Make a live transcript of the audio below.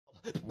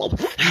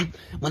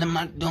What am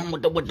I doing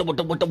with the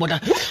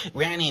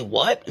Granny,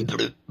 what?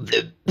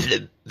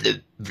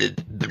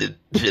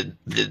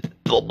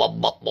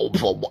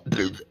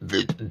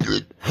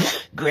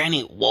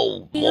 Granny,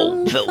 whoa.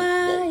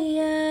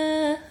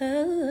 Fire.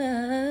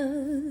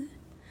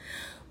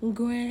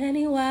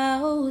 Granny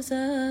wows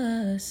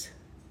us.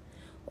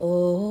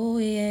 Oh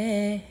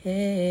yeah.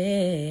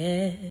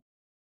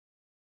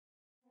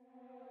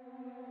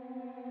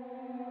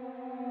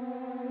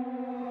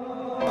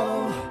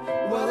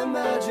 Well,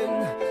 imagine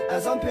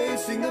as I'm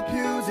pacing the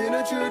pews in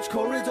a church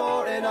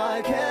corridor, and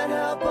I can't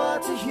help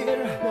but to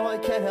hear, no, I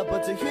can't help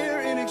but to hear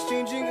an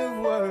exchanging of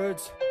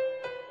words.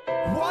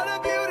 What a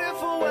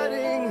beautiful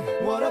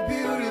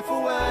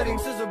wedding,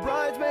 says a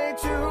bridesmaid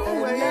to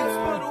a waiter. Yes,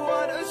 but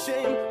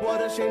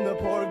what a shame the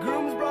poor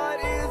groom's bride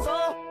is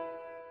all.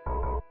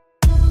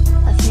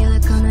 I feel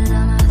it coming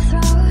down my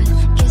throat.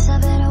 Guess I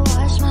better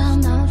wash my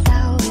mouth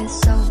out with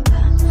soap.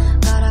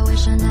 God, I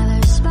wish I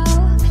never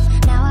spoke.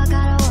 Now I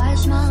gotta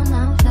wash my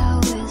mouth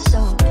out with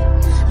soap. I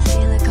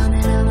feel it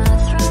coming down my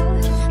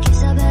throat.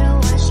 Guess I better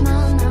wash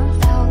my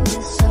mouth out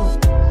with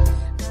soap.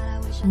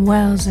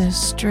 Wowzers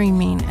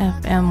streaming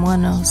FM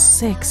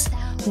 106.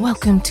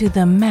 Welcome to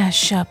the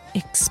Mashup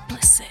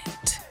Explicit.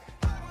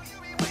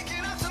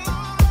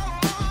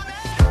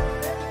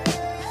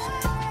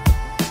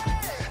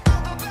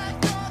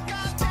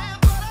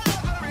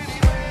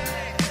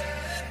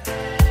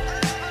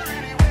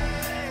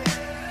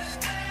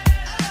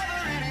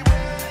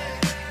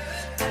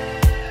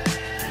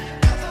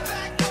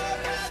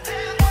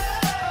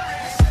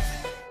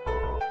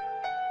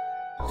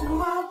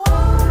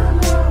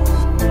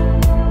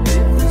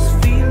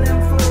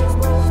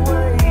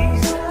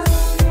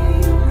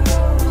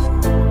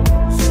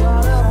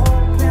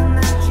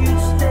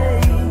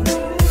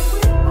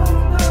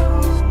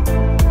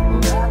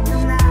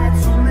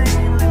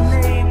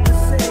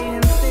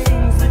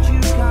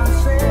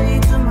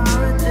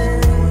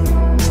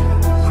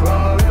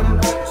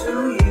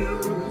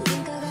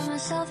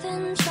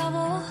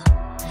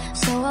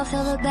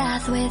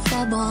 With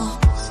bubbles,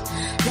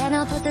 then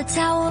I'll put the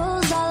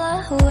towels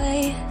all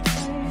away.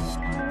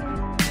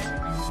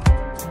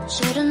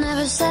 Should've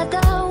never said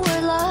that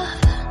word love.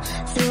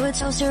 Threw a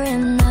toaster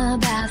in the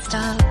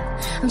bathtub.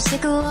 I'm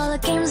sick of all the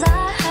games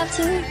I have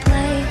to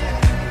play.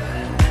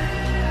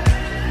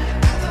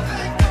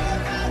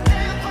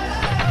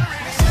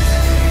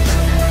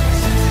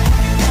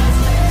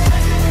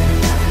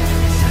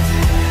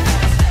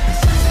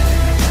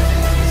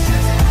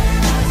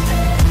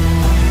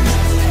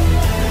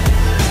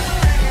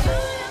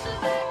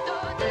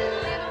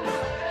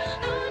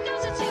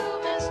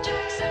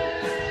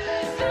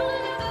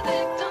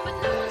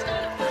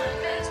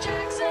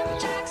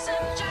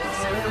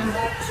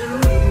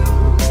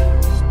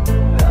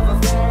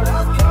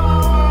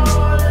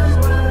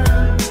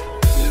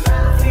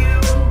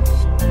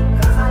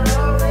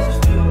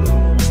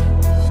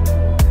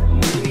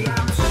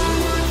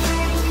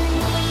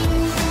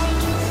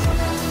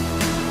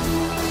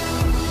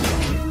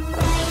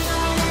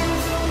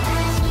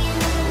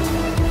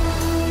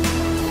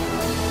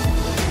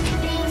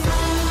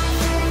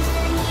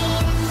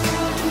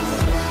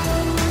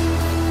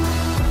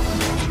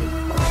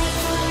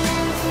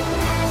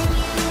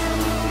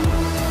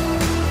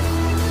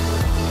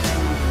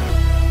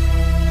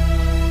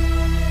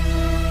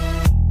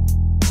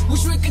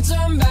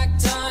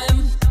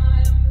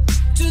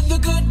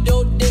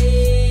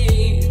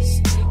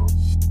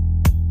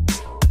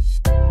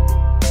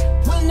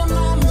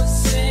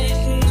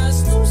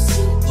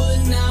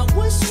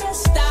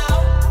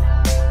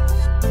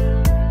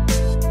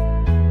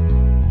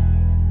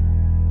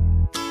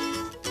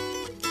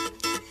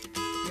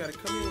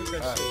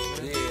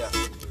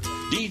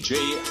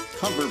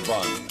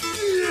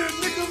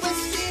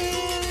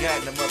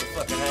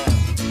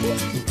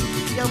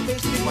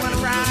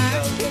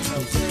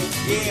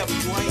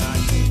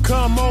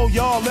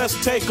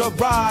 Take a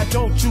ride,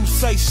 don't you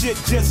say shit,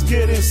 just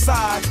get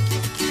inside.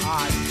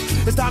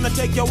 It's time to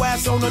take your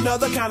ass on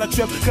another kind of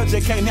trip, cause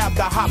you can't have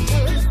the hop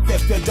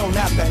if you don't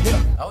have the hip.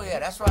 Oh yeah,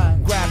 that's right.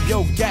 Grab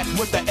your gat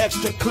with the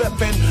extra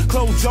clip and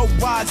close your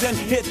eyes and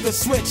hit the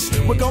switch.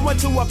 We're going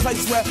to a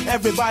place where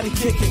everybody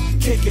kick it,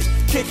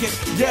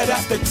 yeah,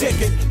 that's the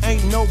ticket.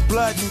 Ain't no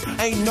bloodin',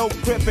 ain't no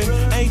crippin',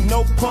 ain't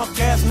no punk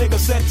ass nigga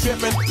set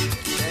trippin'.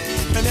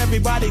 And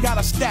everybody got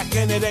a stack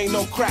and it ain't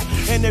no crack.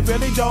 And it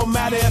really don't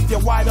matter if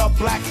you're white or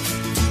black.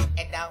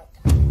 It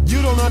don't.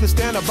 You don't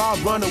understand about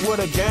running with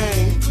a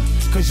gang,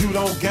 cause you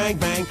don't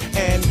gangbang.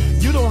 And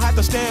you don't have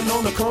to stand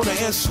on the corner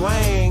and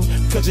slang,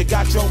 cause you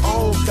got your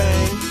own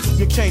thing.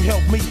 You can't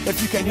help me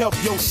if you can't help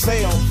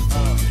yourself.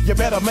 You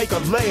better make a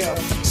layup.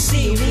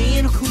 See me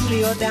and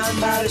Coolio down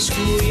by the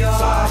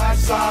schoolyard.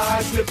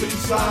 Side, slippity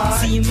slide.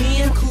 See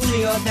me and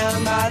Coolio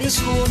down by the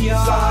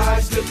schoolyard.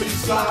 Side, slippity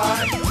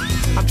slide.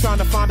 I'm trying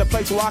to find a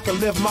place where I can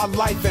live my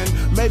life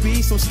and maybe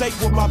eat some steak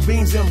with my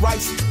beans and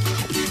rice.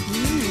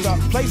 A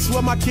place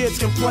where my kids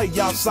can play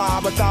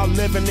outside without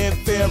living in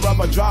fear of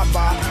a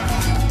drive-by.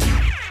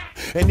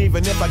 And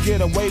even if I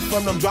get away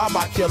from them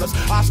drive-by killers,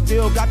 I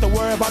still got to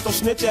worry about those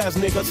snitch-ass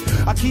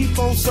niggas. I keep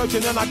on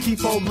searching and I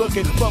keep on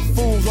looking, but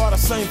fools are the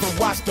same from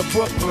Watch to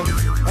Brooklyn.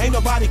 Ain't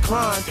nobody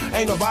crying,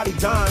 ain't nobody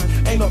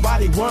dying, ain't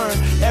nobody worrying,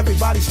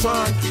 everybody's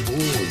trying. Ooh,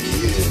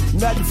 yeah.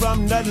 Nothing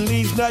from nothing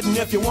leaves nothing.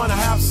 If you wanna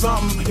have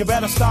something, you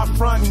better stop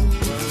fronting.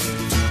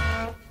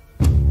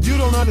 You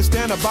don't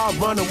understand about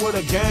running with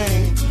a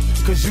gang,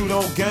 cause you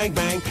don't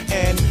gangbang.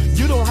 And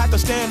you don't have to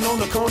stand on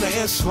the corner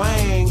and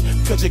slang,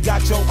 cause you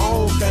got your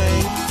own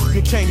thing.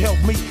 You can't help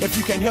me if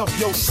you can't help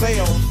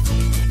yourself.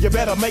 You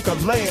better make a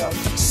laugh.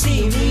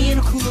 See me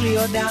and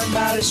Coolio down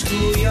by the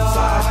schoolyard.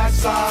 Slide,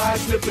 slide,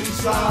 slippity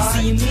slide.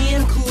 See me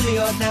and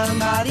Coolio down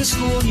by the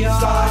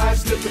schoolyard. Slide,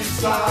 slippity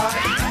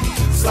slide.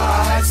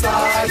 Slide,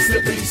 slide,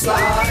 slippity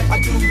slide.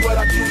 I do what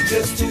I do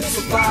just to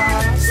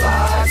survive.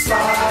 Slide,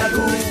 slide,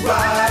 who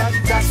ride?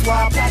 That's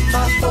why I pack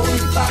my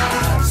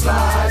 45.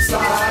 Slide,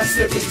 slide,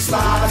 slippity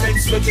slide. I make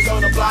switches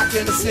on the block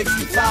in the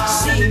 65.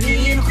 See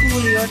me and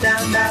Coolio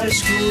down by the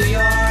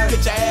schoolyard.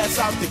 Get your ass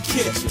out the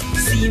kitchen.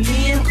 See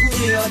me and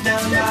Coolio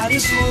down by the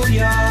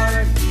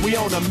schoolyard. We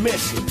on a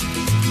mission.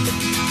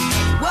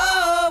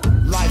 Whoa!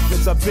 Life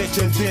is a bitch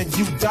and then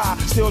you die.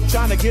 Still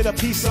trying to get a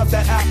piece of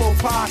that apple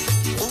pie.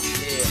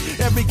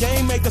 Every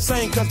game ain't the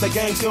same cause the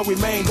game still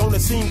remains. Don't it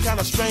seem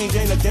kinda strange,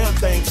 ain't a damn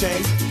thing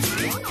changed.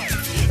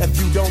 If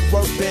you don't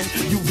work, then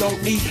you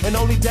don't eat. And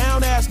only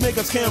down ass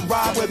niggas can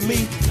ride with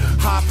me.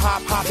 Hop,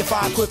 hop, hop, if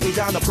I quickly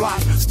down the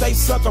block. Stay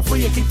sucker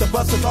free and keep the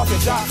busters off your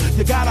job.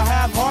 You gotta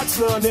have heart,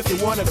 son, if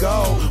you wanna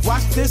go.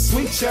 Watch this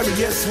sweet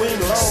chariot swing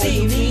low.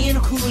 See me and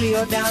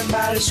Coolio down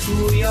by the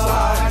schoolyard.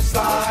 Slide,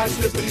 slide,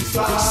 slippity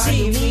slide.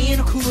 See me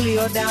and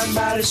Coolio down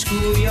by the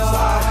schoolyard.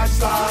 Slide,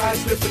 slide,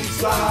 slippity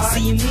slide.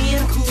 See me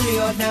and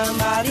Coolio down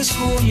by the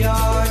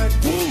schoolyard.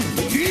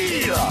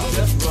 Yeah,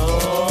 just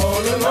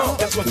roll along.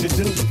 That's what you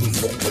do.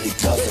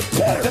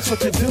 That's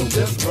what you do.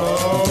 Just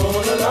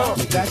roll along.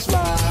 That's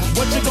right.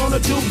 What you gonna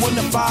do when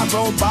the fire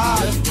roll by?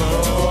 Just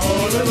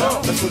roll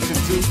along. That's what you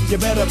do. You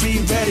better be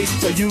ready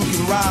so you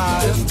can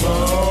ride. Just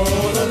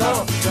roll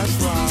along. That's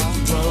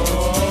right.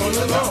 Roll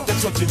along.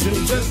 That's what you do.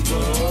 Just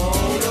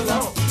roll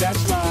along. That's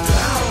right.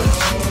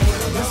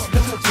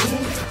 That's what you do.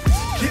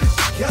 Get it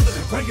together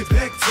and bring it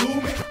back to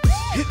me.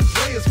 Hit the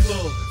Players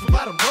Club for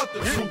about a month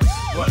or two.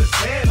 Run a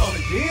tan on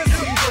it, then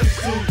see what it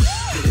do.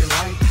 Get it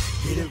right,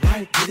 get it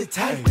right, get it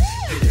tight.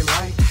 Get it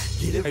right,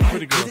 get it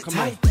right, get it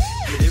tight.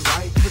 Get it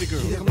right, pretty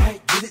girl, get it right,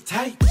 get it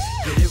tight.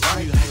 Get it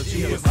right,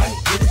 get it right,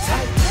 get it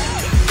tight.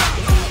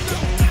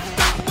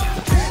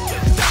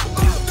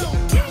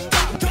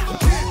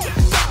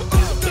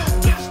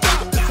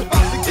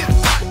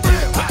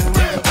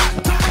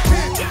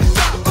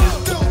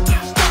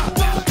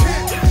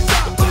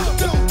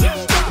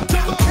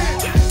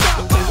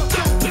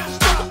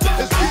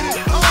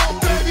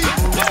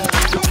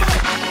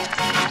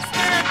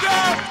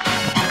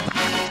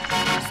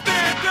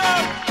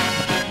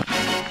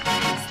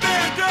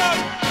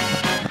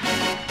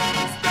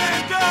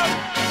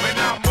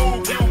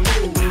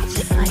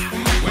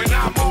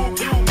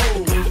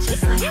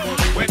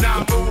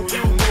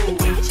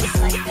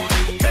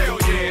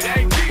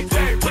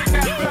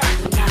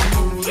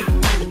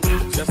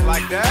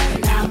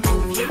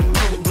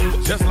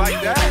 Just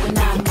like that.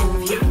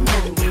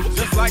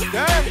 Just like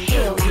that.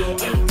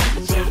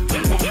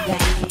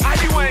 How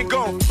you ain't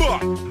gon'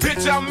 fuck?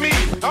 Bitch, I'm me.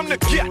 I'm the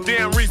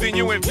goddamn reason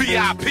you in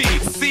VIP.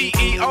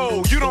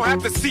 CEO, you don't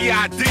have to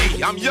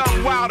CID. I'm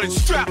young, wild, and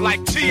strapped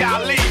like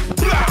T.I.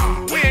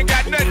 Blah. We ain't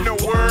got nothing to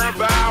worry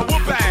about.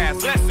 Whoop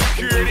ass, let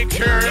security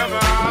carry them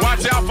out.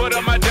 Watch out for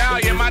the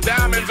medallion, my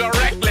diamonds are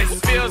reckless.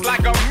 Feels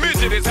like a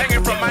midget is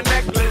hanging from my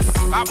necklace.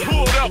 I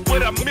pulled up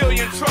with a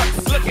million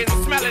trucks, looking,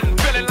 smelling,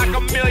 feeling like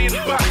 $1 million.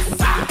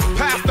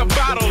 Pass the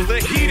bottles, the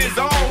heat is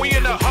on. We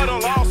in the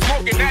huddle, all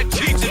smoking that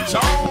Cheech and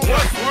Chong.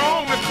 What's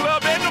wrong? The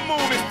club and the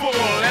moon is full,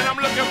 and I'm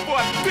looking for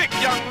a thick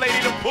young lady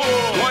to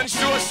pull. One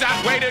sure shot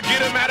way to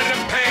get him out of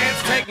them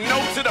pants. Take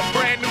note to the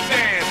brand new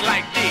dance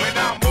like this. When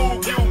I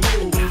move, you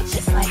move.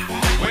 Just like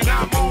that. When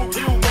I move,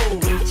 you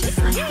move. Just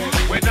like that.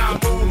 When I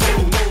move,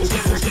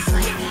 just like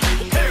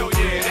that. Hell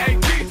yeah, hey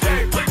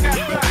DJ, bring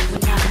that back.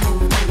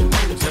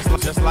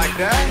 Just like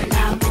that.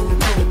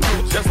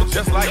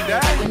 Just like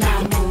that.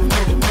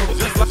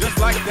 Just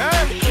like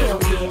that.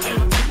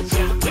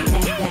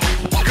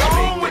 Go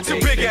on with your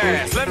big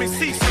ass. Let me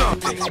see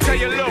something. Tell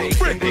your little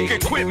friend you can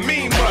quit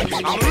me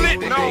mugging. I'm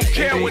lit and I don't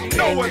care what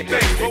no one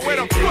thinks. But where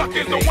the fuck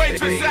is the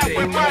waitress at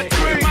with my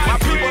drink? My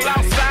people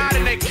outside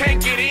and they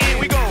can't get in.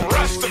 We gon'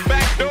 rush the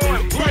back door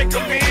and break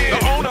them in.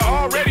 The owner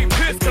already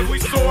pissed cause we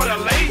sorta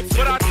late.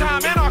 But our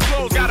time and our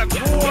clothes gotta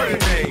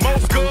coordinate.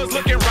 Most girls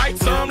looking right,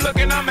 some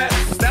looking a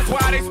mess. That's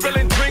why they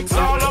spilling drinks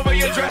all over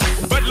your dress.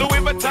 But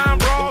Louis Vuitton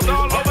bras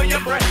all over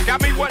your breast.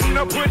 Got me wanting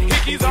to put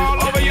hickeys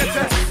all over your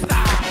chest.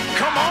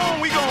 Come on,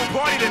 we gon'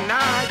 party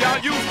tonight. Y'all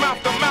use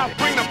mouth to mouth,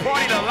 bring the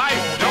party to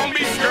life. Don't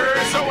be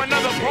scared, show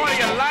another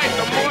party of life.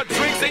 The more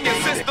drinks in your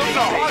system,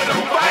 the harder the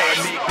fight.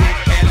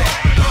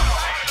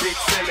 Big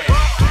silly,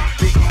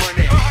 big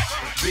money,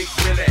 big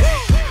Billy.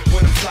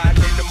 When I'm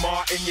sliding in the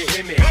mall and you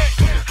hear me,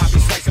 I be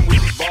slicing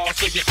with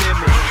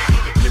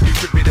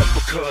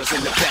cuz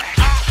in the back.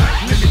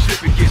 Let me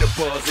flip and get a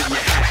buzz in your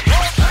hat.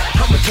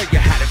 I'ma tell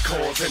you how to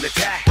cause an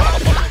attack.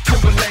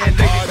 Timberland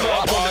ladies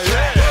up on the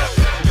track.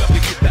 Love to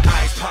get the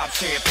ice pop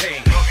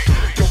champagne.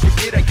 Don't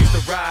forget I used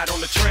to ride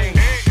on the train.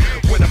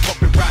 When I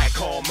pump and ride,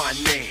 call my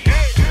name.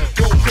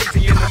 Go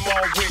crazy in the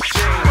mall with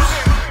James.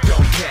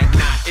 Dumb cat,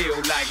 not ill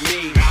like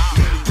me.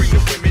 Bring the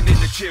women in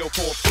the chill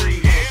for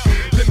free.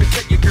 Let me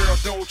tell you, girl,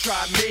 don't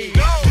try me.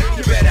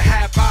 You better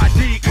have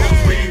ID, cause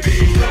we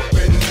be up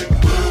in the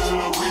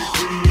club. We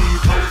be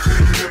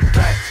posting the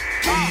back.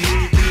 We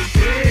be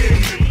in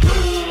the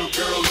club.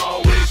 Girls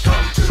always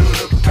come to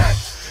the back.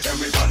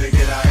 Everybody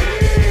get our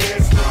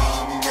heads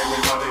strong.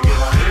 Everybody get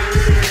our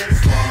heads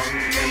strong.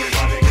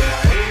 Everybody get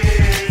our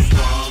heads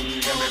strong.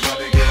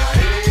 Everybody get our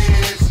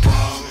heads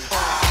strong.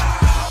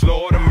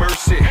 Lord of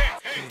mercy.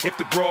 If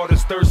the broad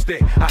is thirsty,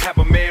 I have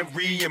a man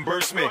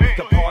reimburse me.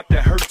 The part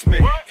that hurts me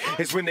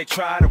is when they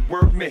try to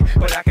work me,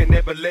 but I can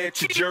never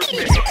let you jerk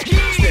me.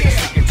 Steady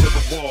sticking to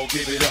the wall,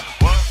 give it up.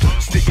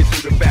 Sneaking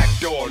through the back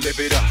door, live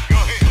it up.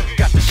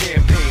 Got the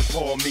champagne,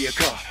 pour me a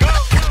cup.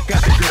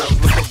 Got the girls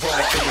looking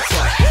wrong in the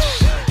front.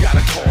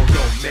 Gotta call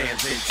your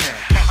man's in town.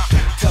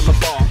 Tell the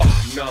bar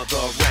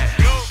another round.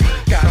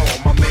 Got all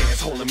my mans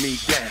holding me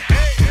down.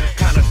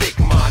 Kinda think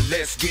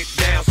let's get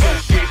down, so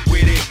get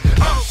with it.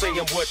 I'm saying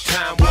what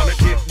time, wanna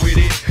get with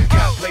it.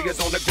 Got players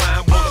on the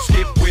grind, wanna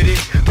skip with it.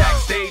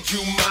 Backstage,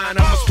 you mind,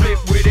 I'ma split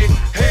with it.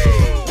 Hey,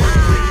 when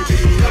we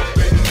be up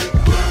in the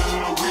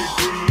club, we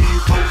be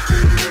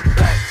posting the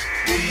back.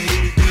 We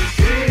be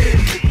in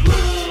the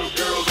club,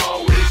 girls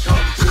always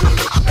come to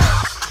the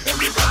back.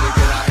 Everybody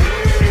get our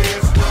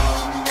heads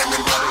strong.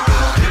 Everybody get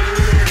our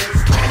heads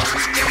strong.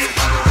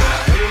 Everybody get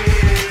our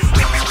heads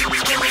strong.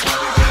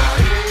 Everybody get our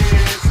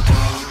heads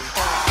strong.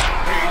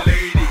 Hey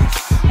ladies,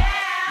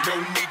 no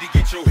need to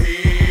get your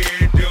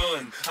hair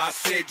done. I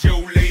said yo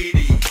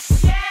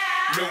ladies,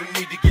 no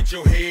need to get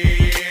your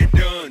hair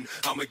done.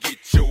 I'ma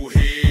get your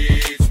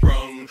head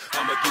sprung.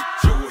 I'ma get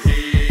your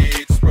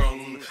head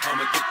sprung.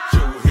 I'ma get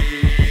your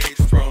head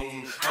sprung.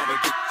 I'ma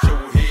get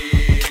your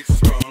head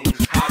sprung.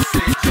 I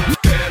said yo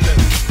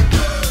fellas,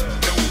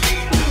 no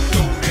need to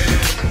throw them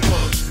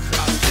ones.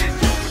 I said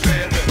yo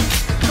fellas,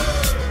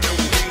 no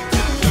need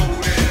to throw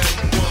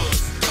them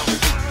ones. I'ma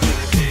get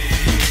your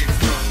head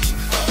sprung.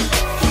 I'ma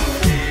get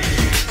your head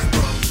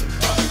sprung.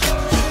 I'ma get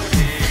your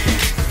head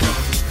sprung.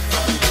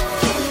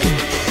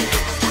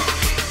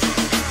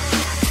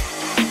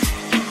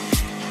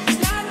 It's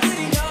not good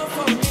enough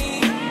for me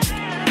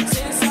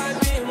since I've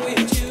been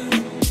with you.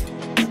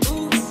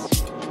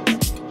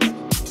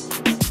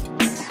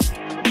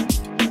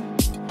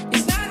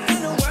 It's not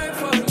gonna work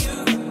for you.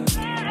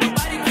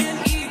 Nobody can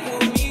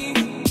equal me.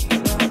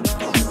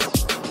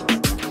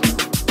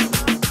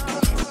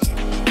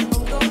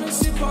 I'm gonna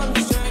sip on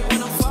this drink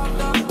when I'm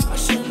fucked up. I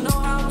should know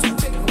how to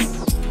pick 'em.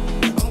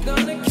 I'm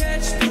gonna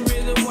catch the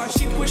rhythm while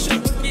she push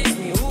up against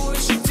me. Ooh,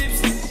 is she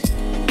tipsy?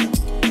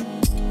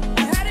 I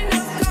had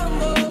enough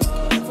combo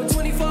for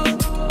 24.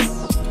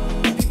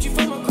 I picked you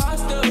from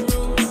across the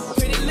room.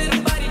 Pretty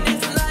little body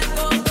dancing like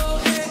go-go,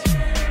 hey.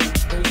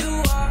 And you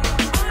are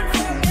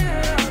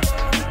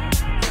unforgettable.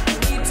 I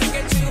need to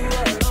get you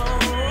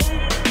alone.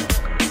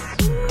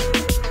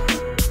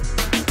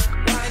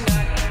 Why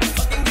not?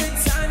 Fucking good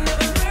time,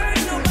 never hurt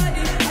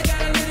nobody. I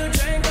got a little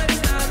drink, but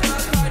it's not my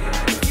party.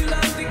 If you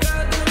love the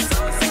girl, then I'm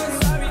so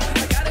sorry.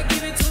 I gotta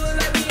give it to her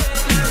like we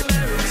ain't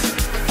married.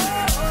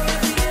 Oh,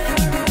 like we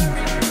ain't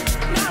married.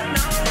 No,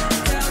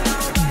 tell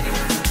nobody.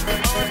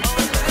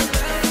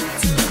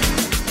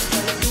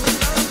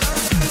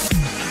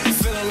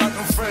 Feeling like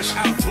I'm fresh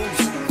out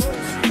boost.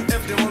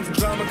 If they want the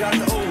drama, got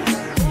the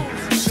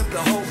ooze. Ship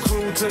the whole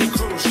crew to the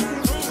cruise.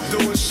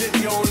 Doing shit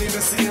you don't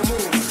even see him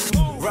move.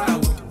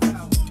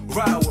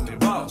 Ride with me,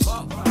 boss.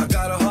 I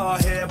got a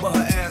hard head, but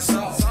her ass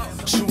off.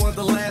 She want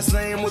the last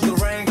name with the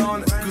ring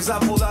on it. Cause I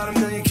pulled out $1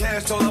 million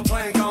cash, told her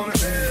plank on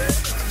it.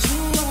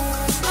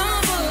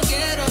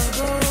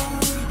 Unforgettable.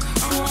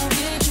 I won't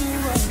get you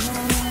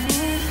alone.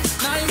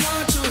 Now you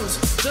wanna choose.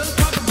 Just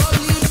pop a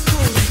bubbly to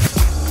cool.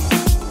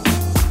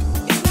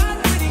 It's not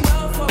good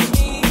enough for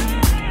me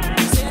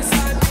since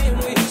I've been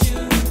with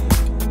you.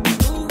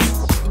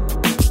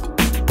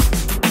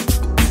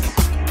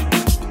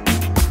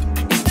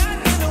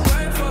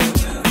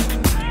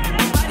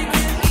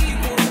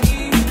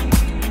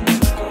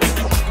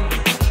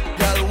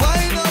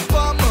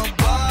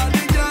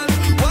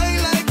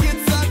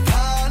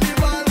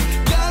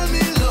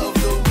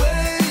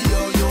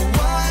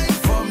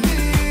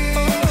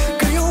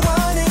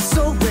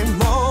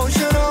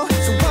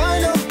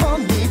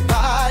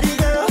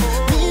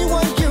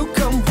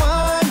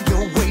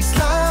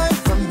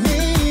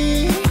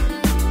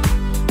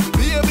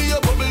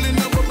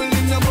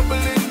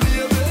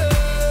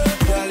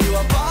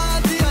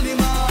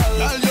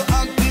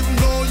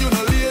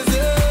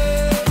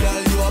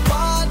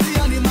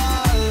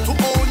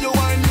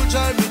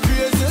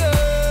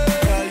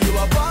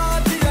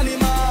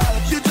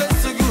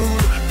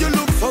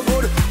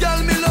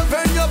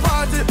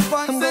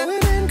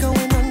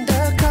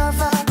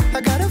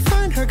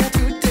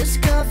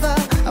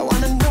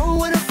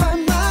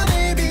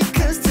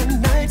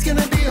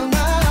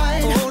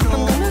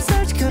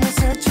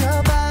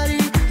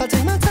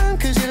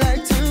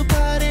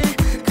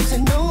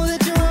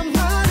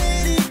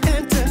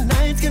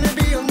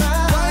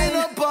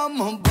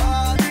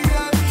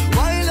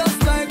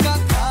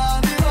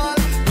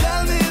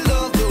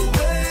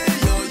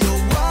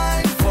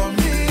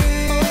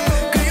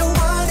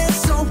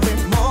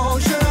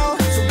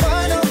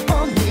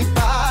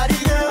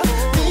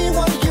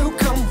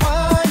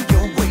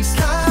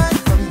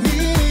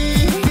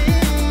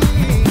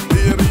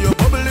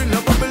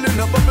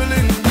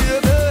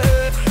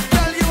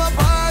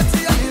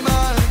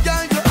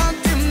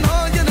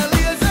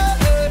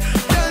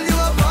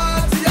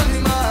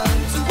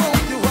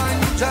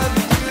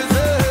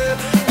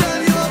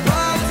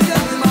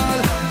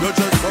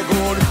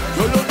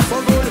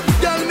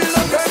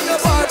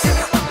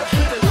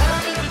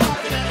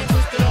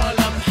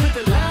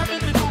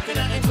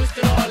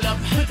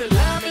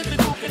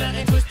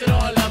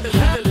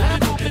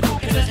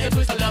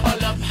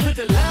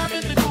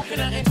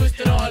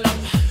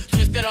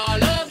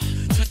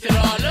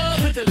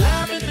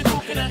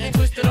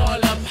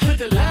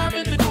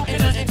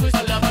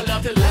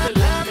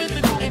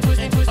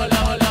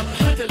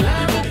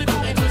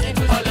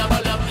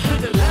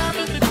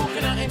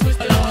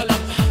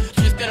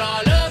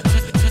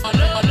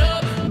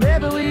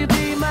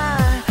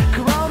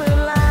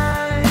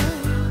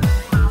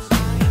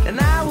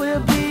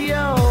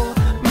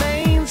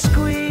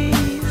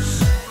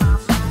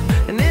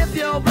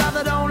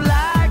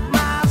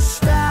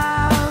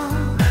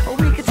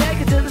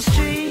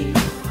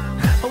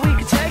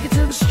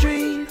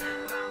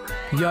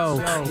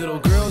 Yo, little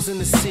girls in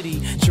the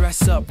city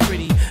dress up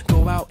pretty,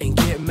 go out and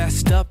get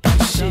messed up and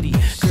shitty.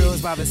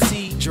 Girls by the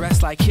sea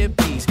dress like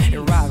hippies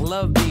and rock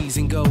love bees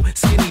and go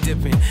skinny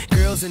dipping.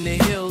 Girls in the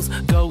hills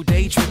go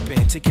day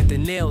tripping to get their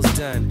nails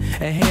done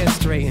and hair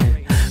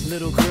straightened.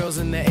 Little girls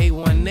in the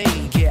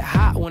A1A get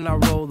hot when I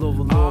roll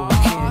over Laurel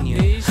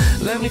Canyon.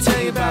 Let me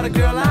tell you about a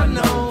girl I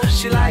know.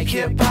 She like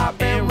hip hop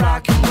and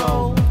rock and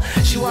roll.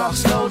 She walks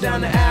slow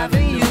down the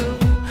avenue.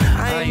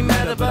 I ain't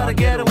mad but I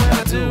get her when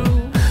I do.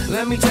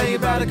 Let me tell you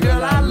about a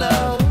girl I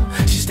love.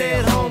 She stay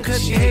at home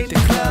cause she hate the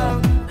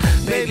club.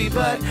 Baby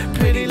butt,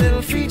 pretty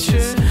little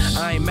features.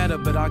 I ain't met her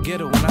but I'll get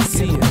her when I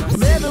see her.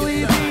 Maybe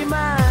we be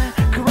my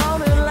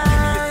Corona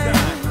line,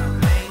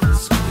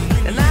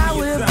 and I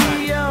will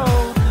be your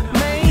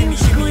main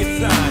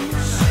squeeze.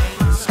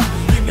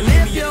 And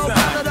if your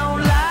brother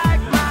don't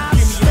like my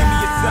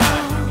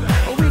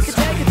style, we can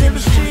take it to the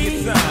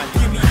street.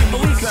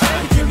 We can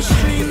take it to the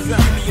street.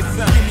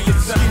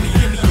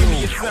 Give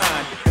me a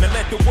sign, and I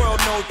let the world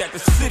know that the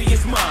city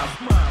is mine.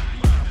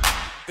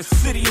 The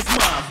city is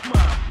mine.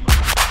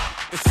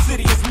 The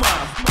city is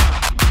mine.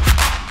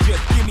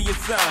 Just give me a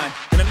sign,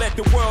 and I let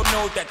the world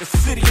know that the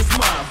city is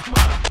mine.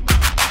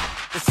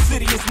 The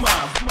city is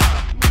mine.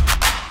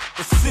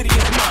 The city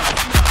is mine.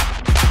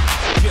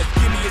 Just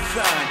give me a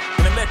sign,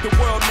 and I let the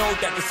world know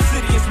that the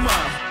city is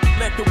mine.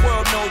 Let the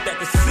world know that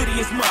the city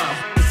is mine.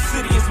 The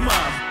city is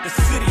mine. The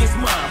city is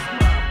mine.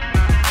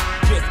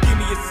 Just give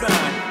me a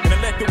sign, and I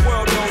let the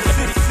world know that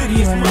the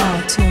city is mine. You are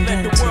now tuned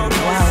in to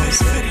Wowzers,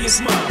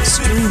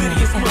 streaming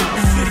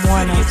FM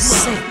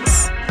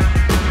 106.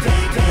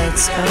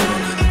 Let's go.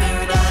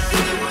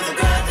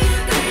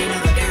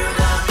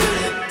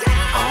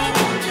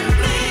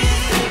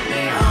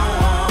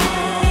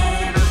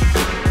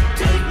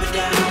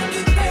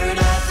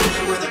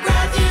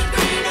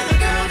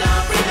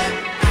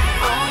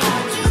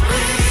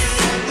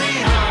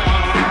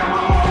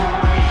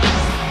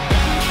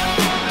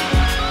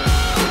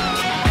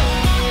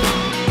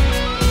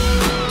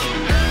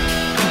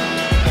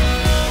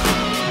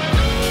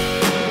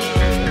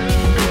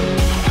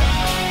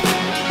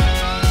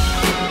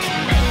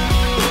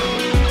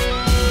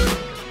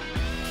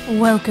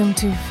 Welcome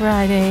to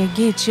Friday.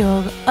 Get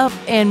your up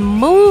and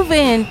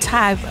moving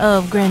type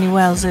of Granny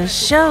Wowzers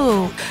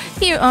show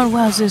here on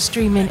Wowzers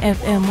Streaming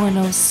FM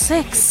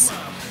 106.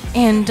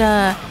 And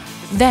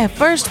that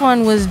first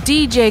one was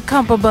DJ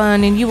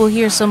Cumperbund, and you will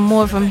hear some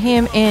more from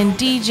him and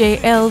DJ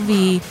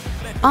LV.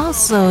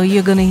 Also,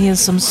 you're going to hear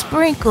some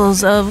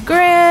sprinkles of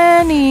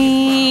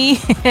Granny.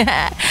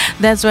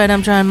 That's right,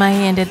 I'm trying my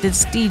hand at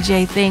this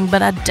DJ thing,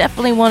 but I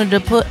definitely wanted to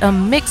put a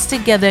mix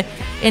together,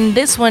 and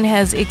this one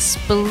has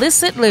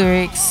explicit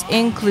lyrics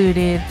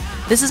included.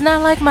 This is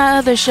not like my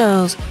other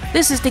shows.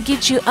 This is to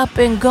get you up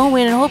and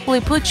going and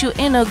hopefully put you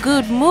in a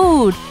good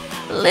mood.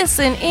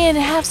 Listen in,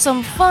 have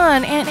some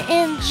fun, and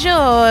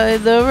enjoy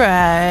the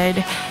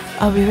ride.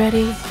 Are we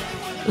ready?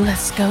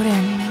 Let's go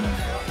then.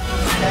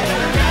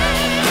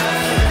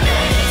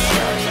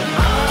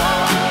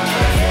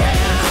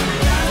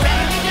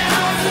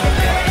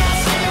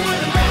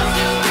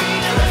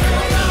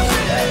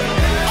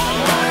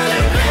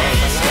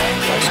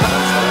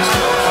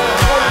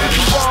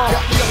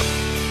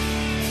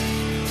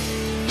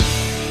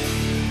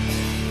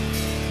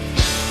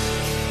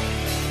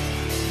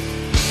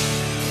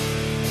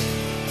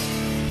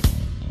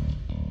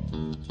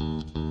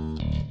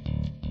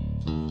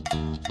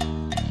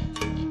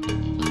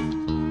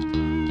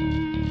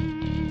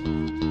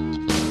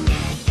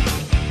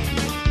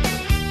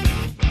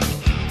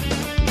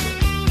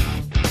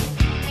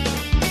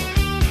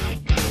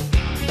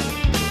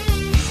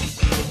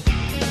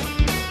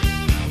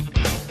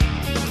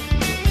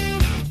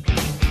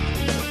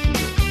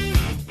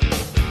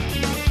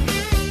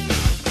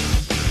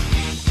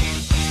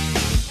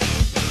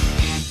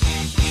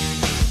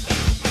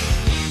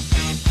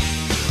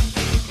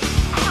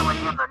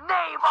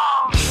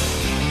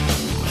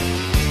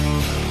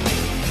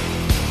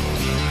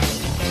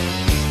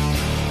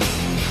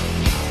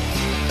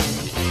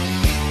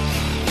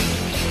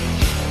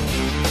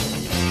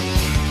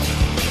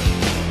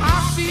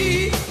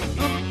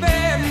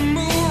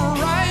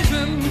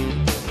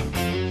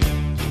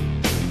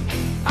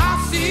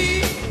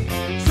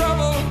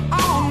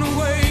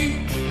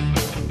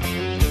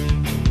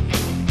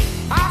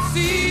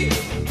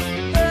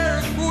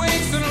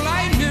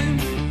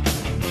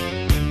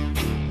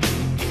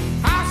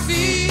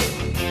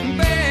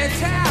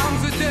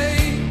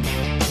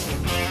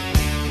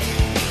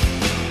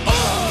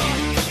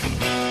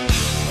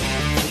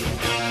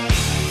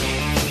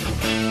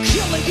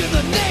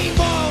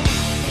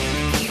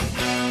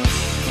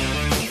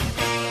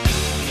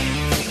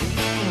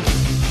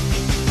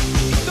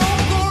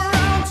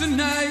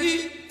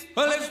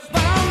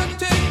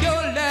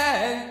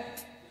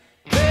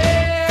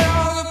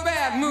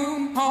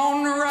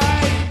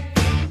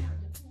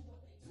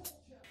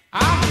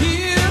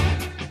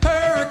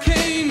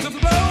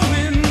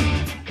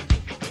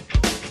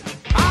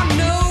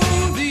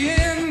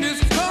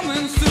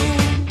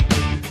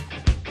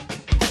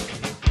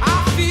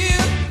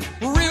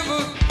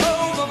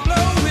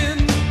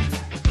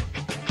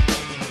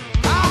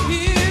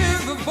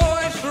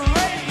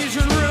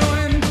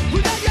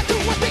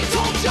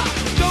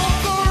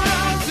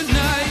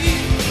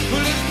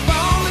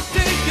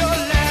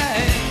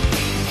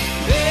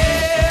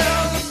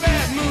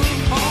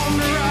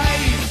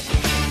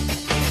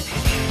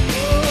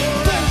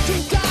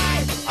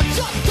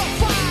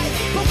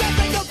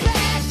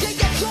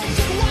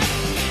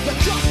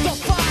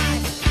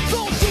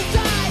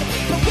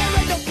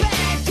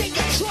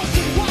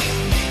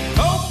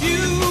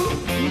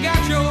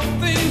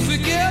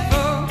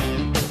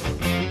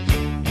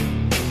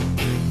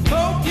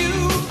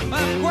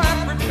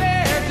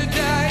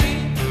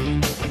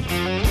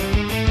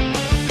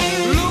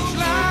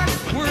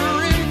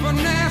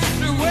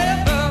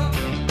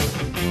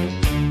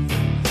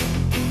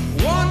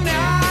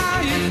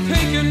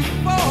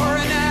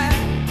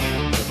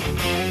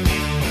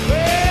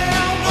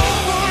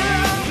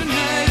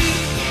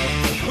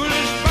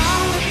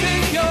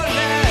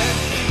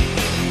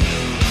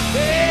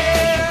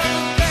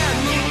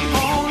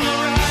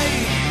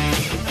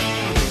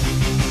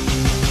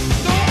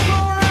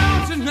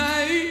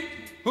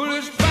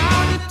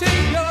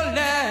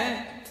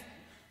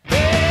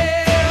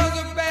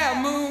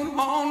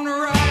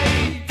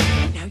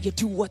 you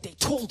do what they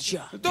told you.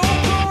 Don't go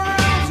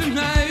around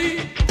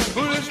tonight,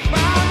 well, it's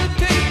bound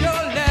to take your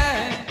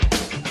life.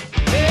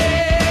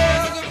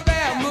 There's a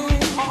bad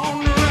moon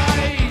on the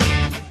right.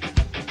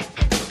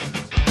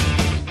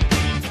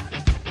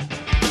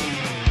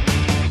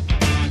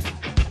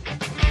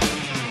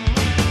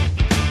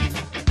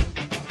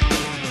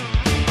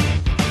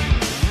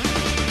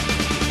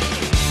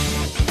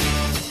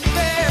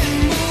 Bad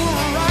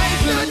moon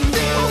rising.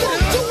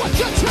 Do what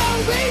you tell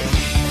me.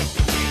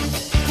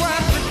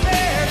 Quite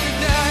prepared to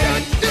die.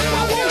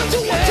 I won't do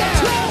what you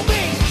tell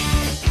me.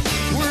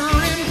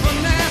 We're in for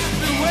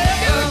nasty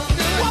weather.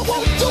 I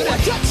won't do what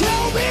you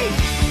tell me.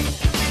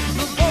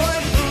 The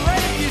boys for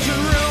wreckage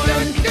are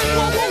ruined.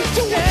 I won't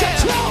do what you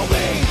tell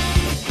me.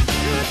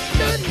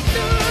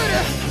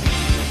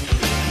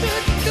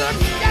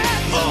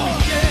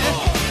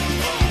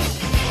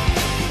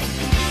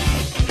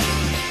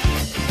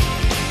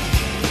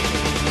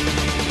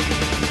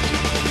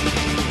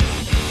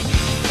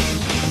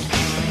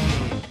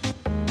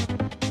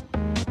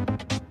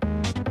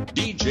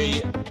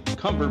 DJ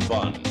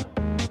Cumberbund.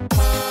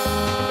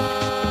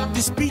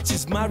 This speech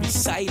is my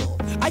recital.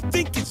 I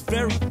think it's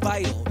very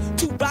vital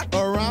to rock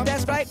Around.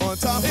 That's right. On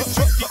time. Hit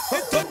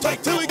the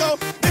mic. Here we go.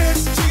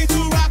 It's tricky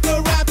to rock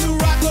around.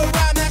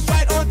 That's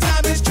right. On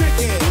time. It's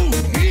tricky.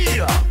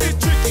 Yeah. It's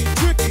tricky.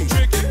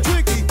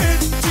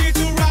 It's tricky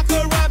to rock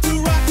around.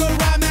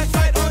 That's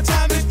right. On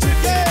time. It's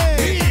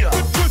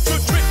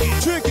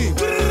tricky.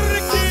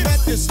 I met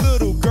this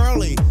little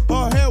girlie.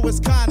 Her hair was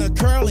kinda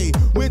curly.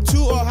 Went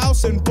to her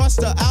house and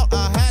bust her out.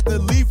 I had to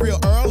leave real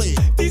early.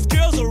 These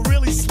girls are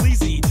really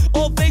sleazy.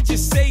 All they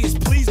just say is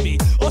please me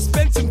or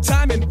spend some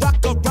time and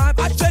rock a rhyme.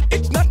 I said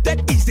it's not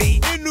that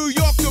easy. In New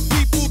York, the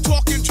people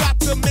talking try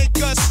to make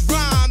us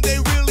rhyme. They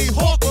really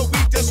hawk, but we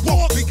just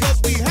walk because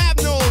we have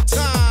no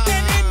time.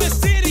 And in the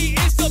city,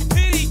 it's a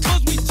pity,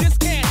 cause we just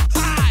can't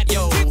hide.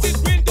 Yo, tinted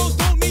windows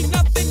don't mean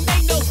nothing,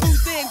 they know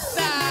who's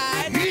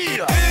inside.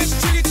 It's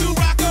tricky to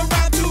rock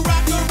around.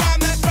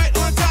 That's right,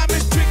 on time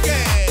it's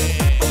tricky.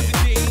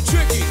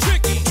 Tricky.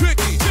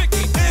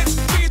 It's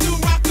tricky to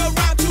rock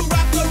around.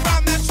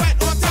 That's right,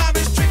 on time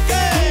it's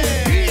tricky.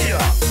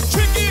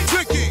 Tricky.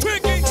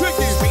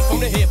 Straight from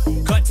the hip,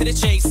 cut to the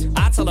chase.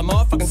 I tell a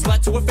motherfucking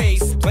slut to her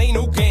face. Play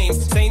no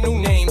games, say no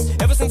names.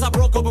 Ever since I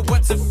broke up with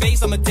what's her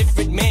face, I'm a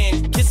different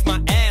man. Kiss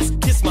my ass,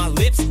 kiss my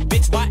lips.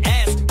 Bitch, why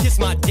ass? Kiss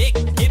my dick,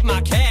 get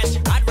my cash.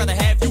 I'd rather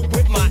have you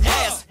whip my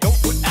ass. Don't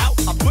put out,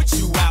 I put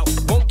you out.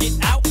 Won't get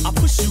out, I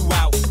push you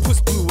out.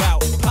 Push blew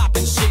out,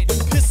 popping shit.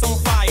 Piss on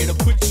fire to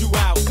put you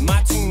out. Am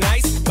I too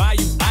nice? Buy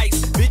you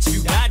ice. Bitch,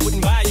 you died,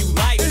 wouldn't buy you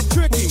life. It's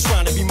tricky. Who's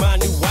trying to be my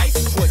new wife?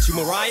 What, you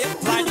Mariah?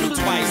 Fly through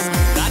twice.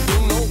 I do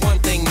know one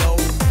thing, no.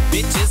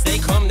 Bitches, they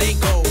come, they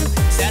go.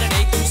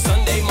 Saturday through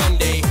Sunday,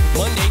 Monday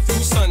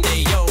through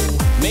Sunday, yo.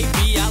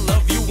 Maybe I'll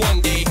love you one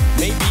day.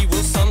 Maybe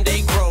we'll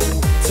someday grow.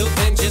 Till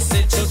then, just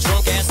sit your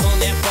drunk ass on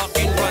that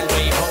fucking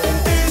runway, ho.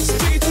 It's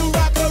tricky to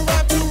rock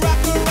around.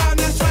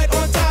 That's right,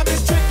 on time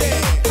it's tricky.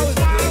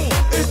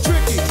 It's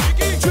tricky.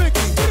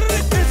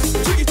 It's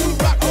tricky to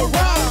rock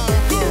around.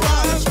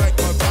 That's right,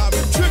 on time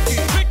it's tricky.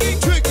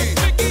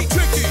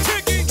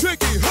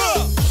 Tricky,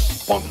 huh?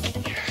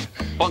 Funky.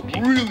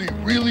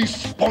 Really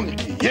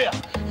spunky, yeah.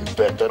 In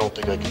fact, I don't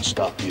think I can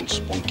stop being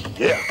spunky,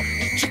 yeah.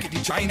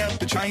 Chickadee China,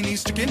 the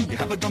Chinese chicken. You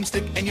have a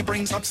drumstick and your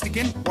brains stop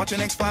sticking.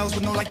 Watching X-Files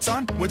with no lights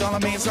on, with all our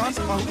mates on.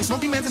 Oh, the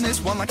smoky man's in this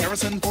one like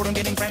Harrison Ford. I'm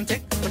getting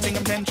frantic, but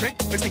I'm 10 trick.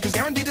 Fix me cause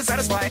guaranteed to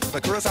satisfy.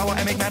 Like Kurosawa,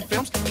 I make mad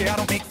films. Okay, I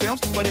don't make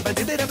films, but if I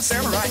did it, I'm a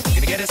samurai.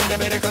 Gonna get us in the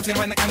better clubs, gonna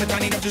find the kind of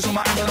tiny enough to zoom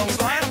my arms and always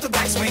flying up the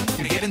backswing.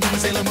 Gonna get into the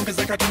Sailor Moon cause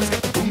the cartoons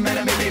got the boom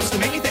anime babes to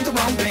make me think the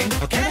wrong thing.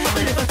 I can't help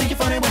it if I think you're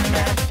funny when you're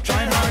mad.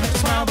 Trying hard not to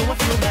smile, but I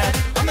feel bad.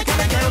 I'm the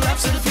kind of guy who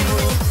laughs at the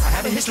funeral. I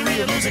have a history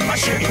of losing my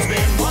shit. It's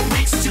been 1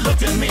 week since you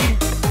looked at me.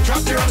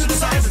 Dropped your arms to the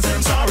sides and said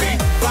I'm sorry.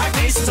 5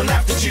 days since I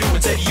laughed at you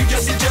and said you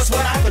just did just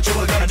what I thought you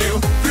were gonna do.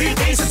 3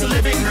 days since the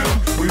living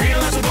room. We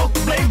realized we're both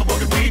to blame, but what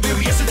could we do?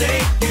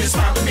 Yesterday, you just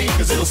smiled at me,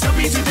 cause it'll still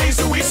be 2 days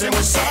till we say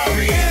we're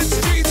sorry. It's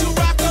tricky to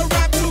rock around.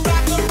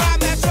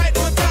 That's right,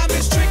 on time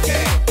it's tricky.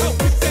 What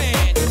we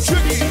said.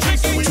 Tricky.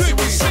 It's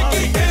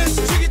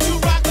tricky to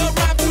rock around.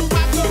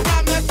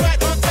 That's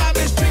right, on time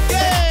it's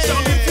tricky.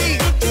 Tricky.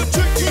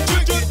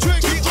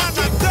 I'm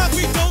not done.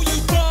 We know you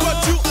wrong, but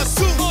you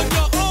assume on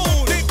your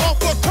own. They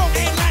offer coke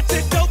and lots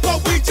of dope, but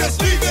we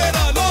just leave it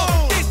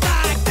alone. It's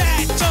like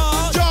that,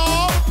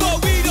 y'all. But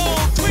we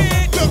don't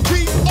quit. To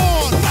keep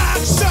on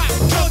rock shot,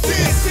 cause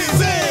this is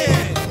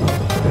it.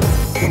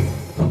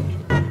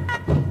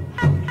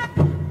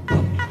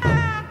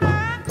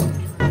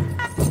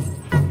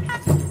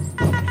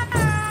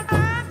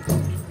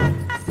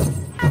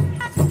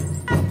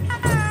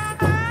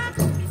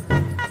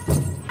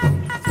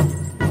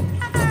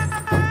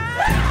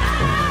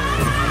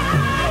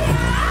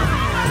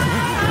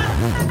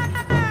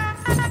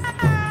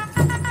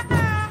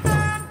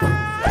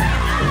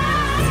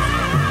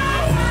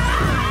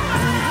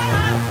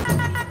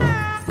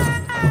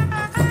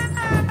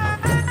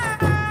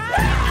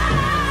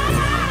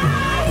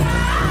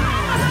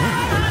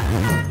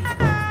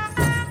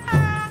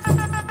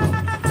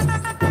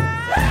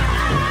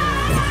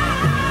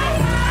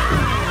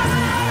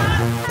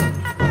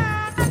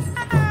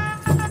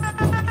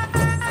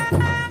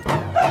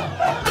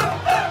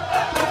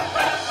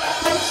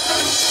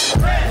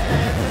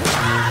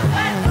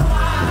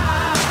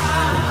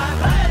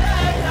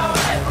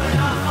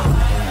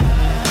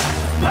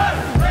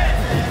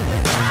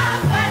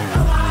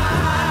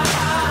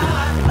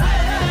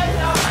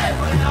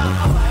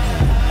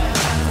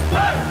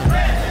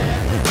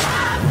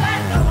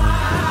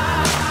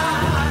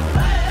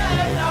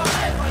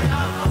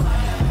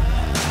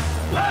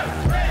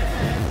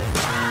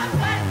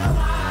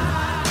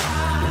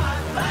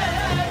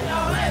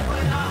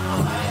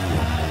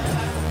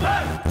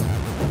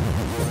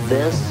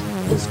 This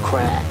is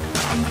crack.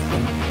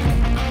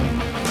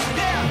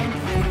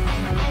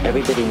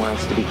 Everybody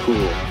wants to be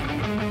cool.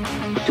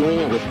 But doing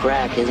it with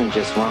crack isn't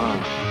just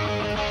wrong.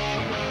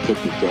 It could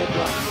be dead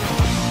wrong.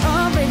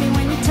 Oh, baby,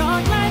 when you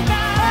talk like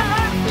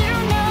that, you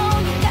know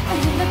you gotta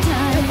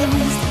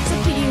hypnotize. So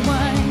be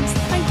wise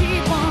and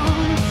keep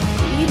on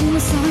reading the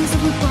songs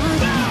of your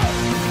body.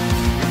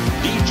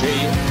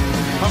 DJ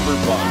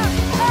Cumberbund.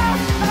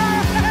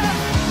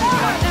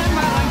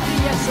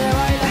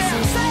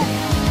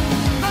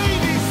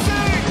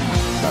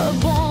 Oh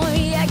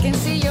boy, I can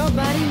see your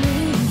body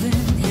moving,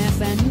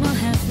 half animal,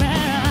 half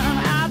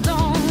man. I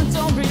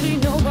don't really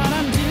know what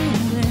I'm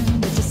doing,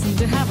 but just seem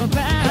to have a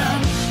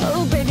band.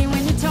 Oh baby,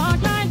 when you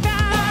talk like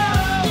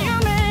that, you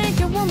make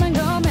a woman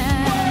go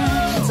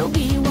mad. So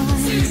be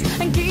wise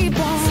and keep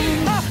on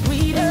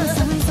reading the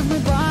signs of my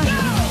body.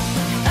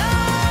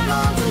 I'm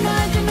on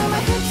tonight, you know my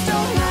hips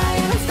don't lie,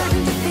 and I'm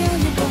starting to feel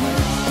you boy.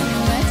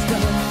 Let's go,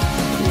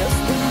 let's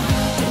go.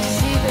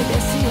 See, baby,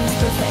 see it's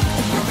perfect.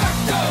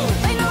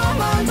 I know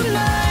I'm on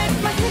tonight,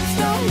 my hips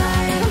don't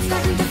lie, and I'm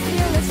starting to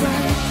feel it's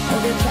right. All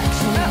the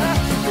attraction,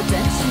 the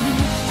tension,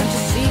 and to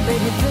see,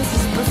 baby, this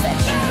is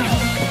perfection.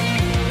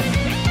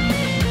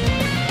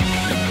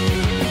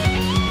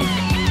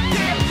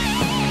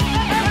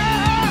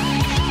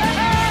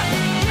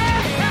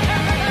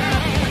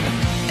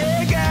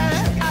 Hey girl,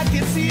 I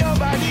can see your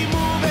body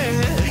moving,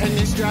 and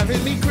it's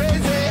driving me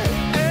crazy.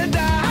 And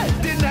I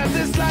didn't have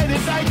the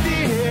slightest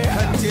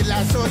idea until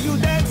I saw you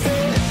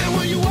dancing. And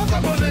when you walk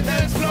up on the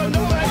dance floor,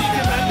 nobody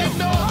can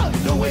ignore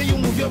the way you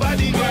move your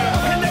body, girl.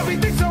 And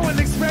everything's so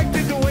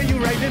unexpected, the way you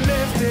right and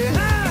left it,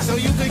 so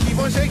you can keep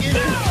on shaking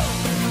it.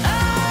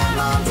 I'm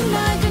on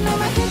tonight, you know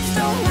my hips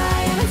don't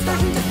lie, and I'm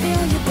starting to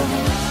feel you, boy.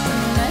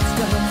 Let's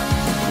go,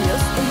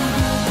 let's go,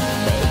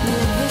 baby,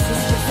 this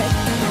is perfect.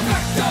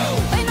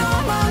 I know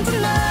I'm on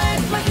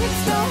tonight, my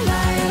hips don't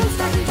lie, and I'm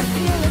starting to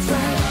feel it's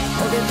right.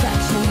 All the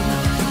attraction,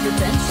 the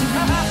tension,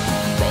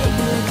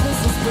 baby, this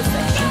is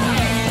perfection.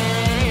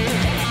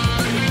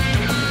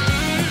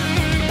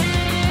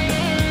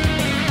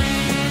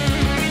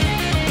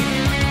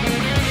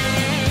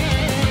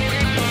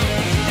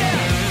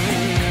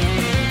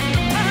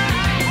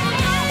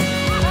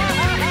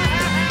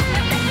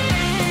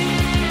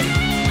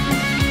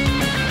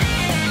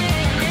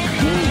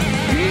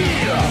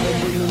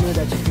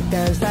 That you could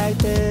dance like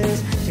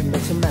this. She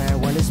makes a man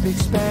wanna speak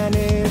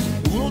Spanish.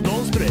 1, 2,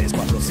 3,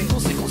 4, 5,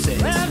 5,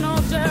 6. No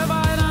te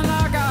bailan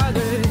la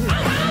calle.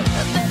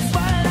 This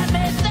one that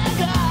made the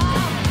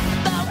girl,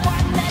 the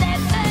one that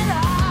is in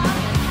love.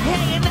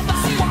 Hey, if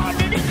I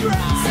wanted to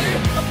cry,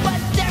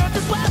 but there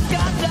was well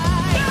gone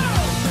die.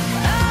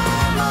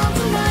 I'm on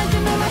tonight, you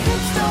know my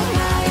hips don't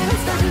lie, and I'm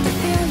starting to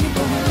feel you,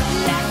 boy.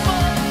 That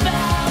full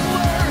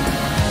power,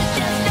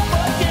 just a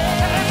forget.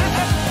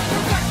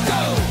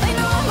 I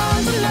know I'm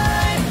on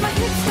tonight, my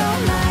hips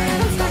don't lie, and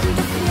I'm starting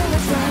to feel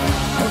it's right.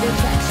 All the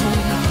attraction,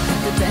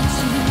 the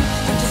tension,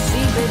 and to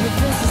see, baby,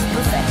 this is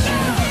perfect.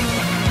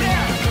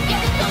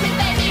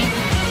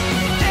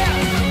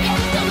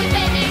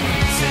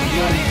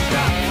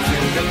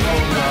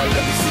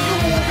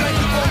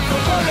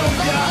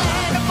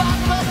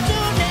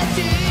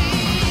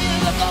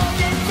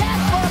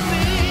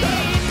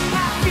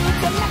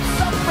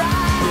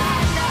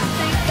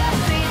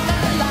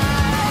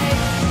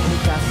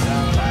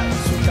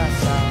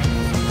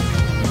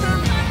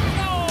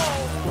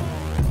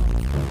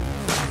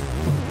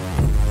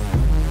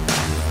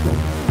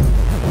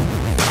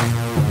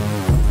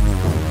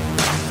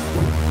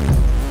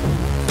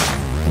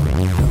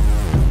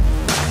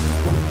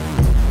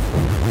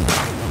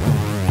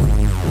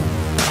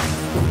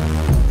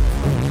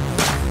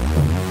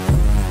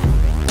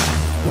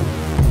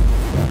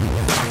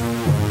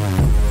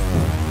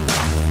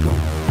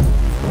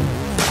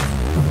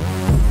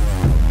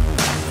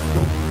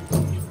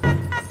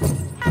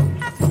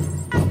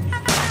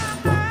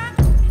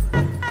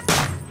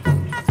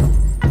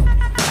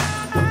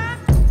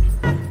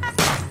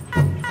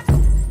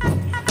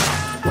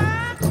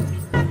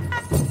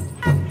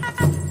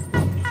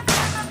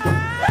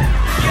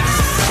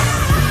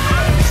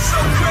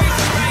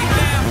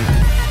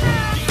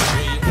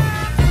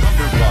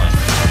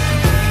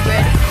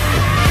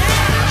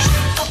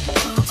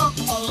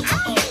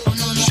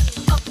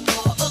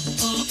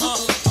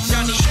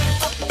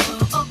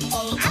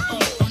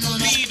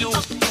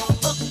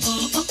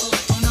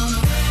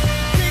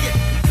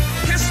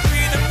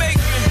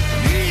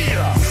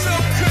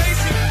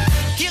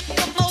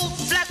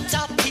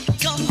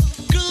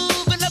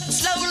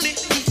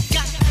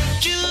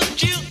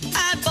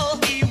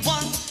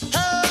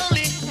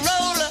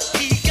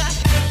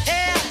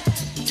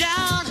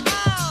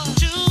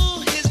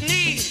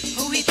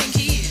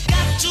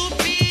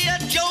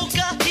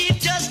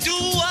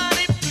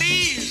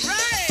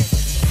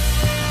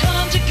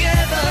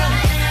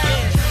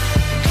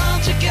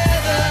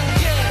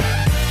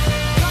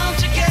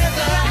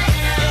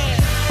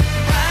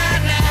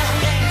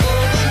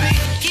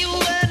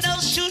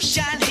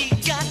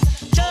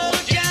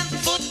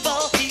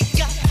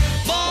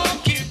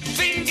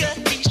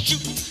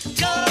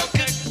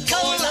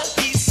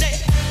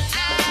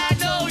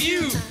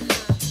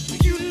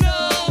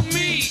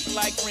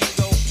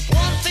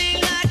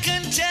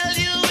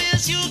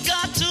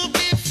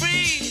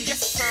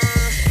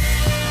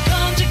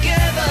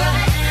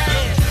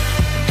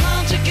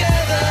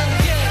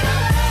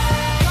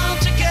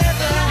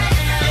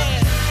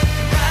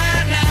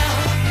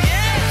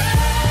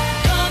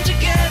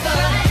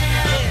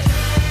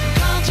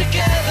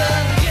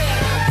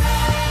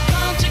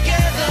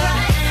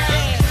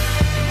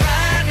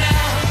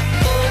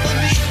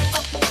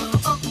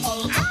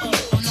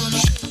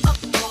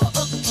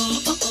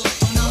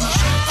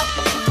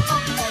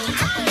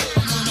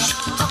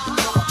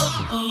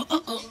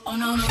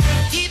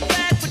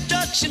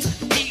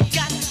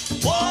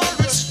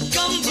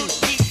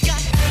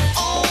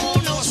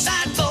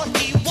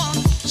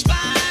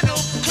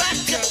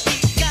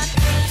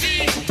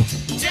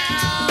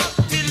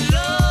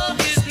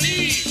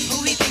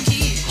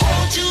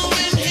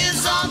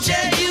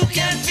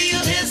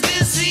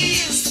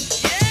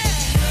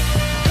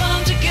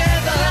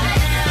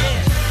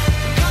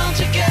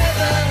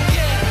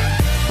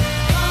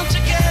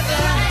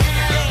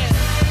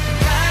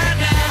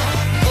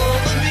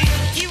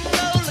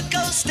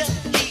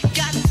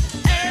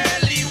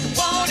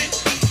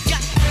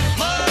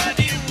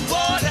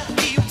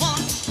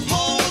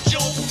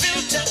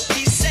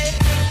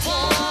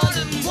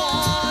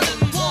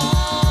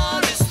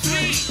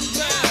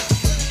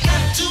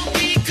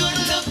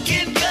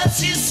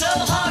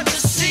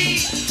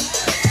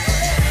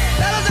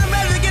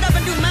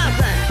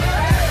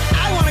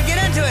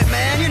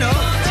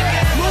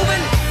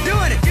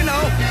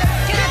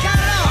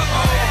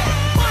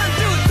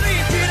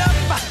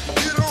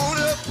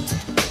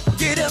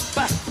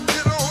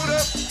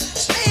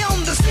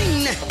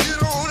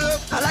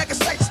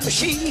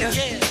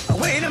 machine.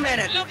 Wait a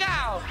minute. Look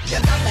out. You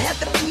got to have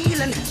the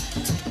feeling.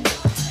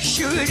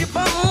 Sure you're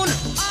born.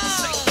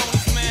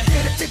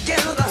 Get it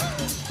together.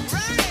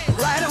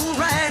 Right on,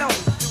 right on.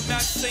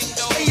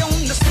 Stay on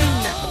the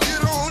scene.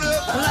 Get on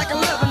up. Like a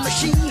loving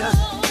machine.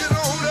 Get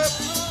on up.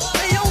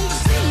 Stay on the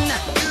scene.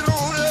 Get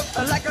on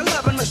up. Like a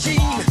loving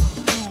machine.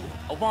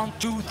 1,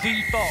 2,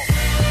 3, 4.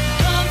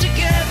 Come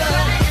together.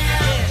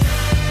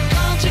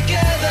 Come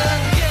together.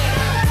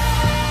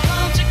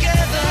 Come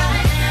together.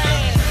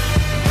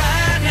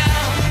 Right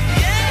now.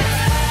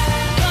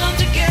 Come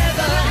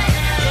together.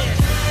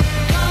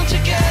 Come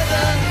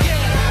together.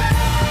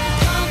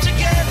 Come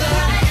together.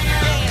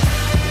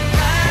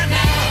 Right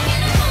now.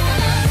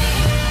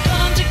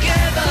 Come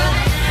together.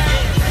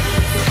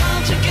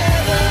 Come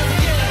together.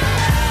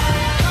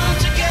 Come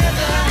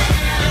together.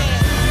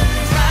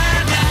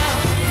 Right now.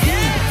 Come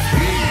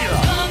together.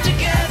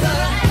 Come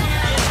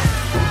together.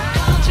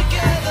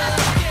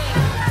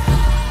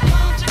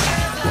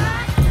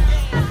 Come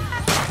together.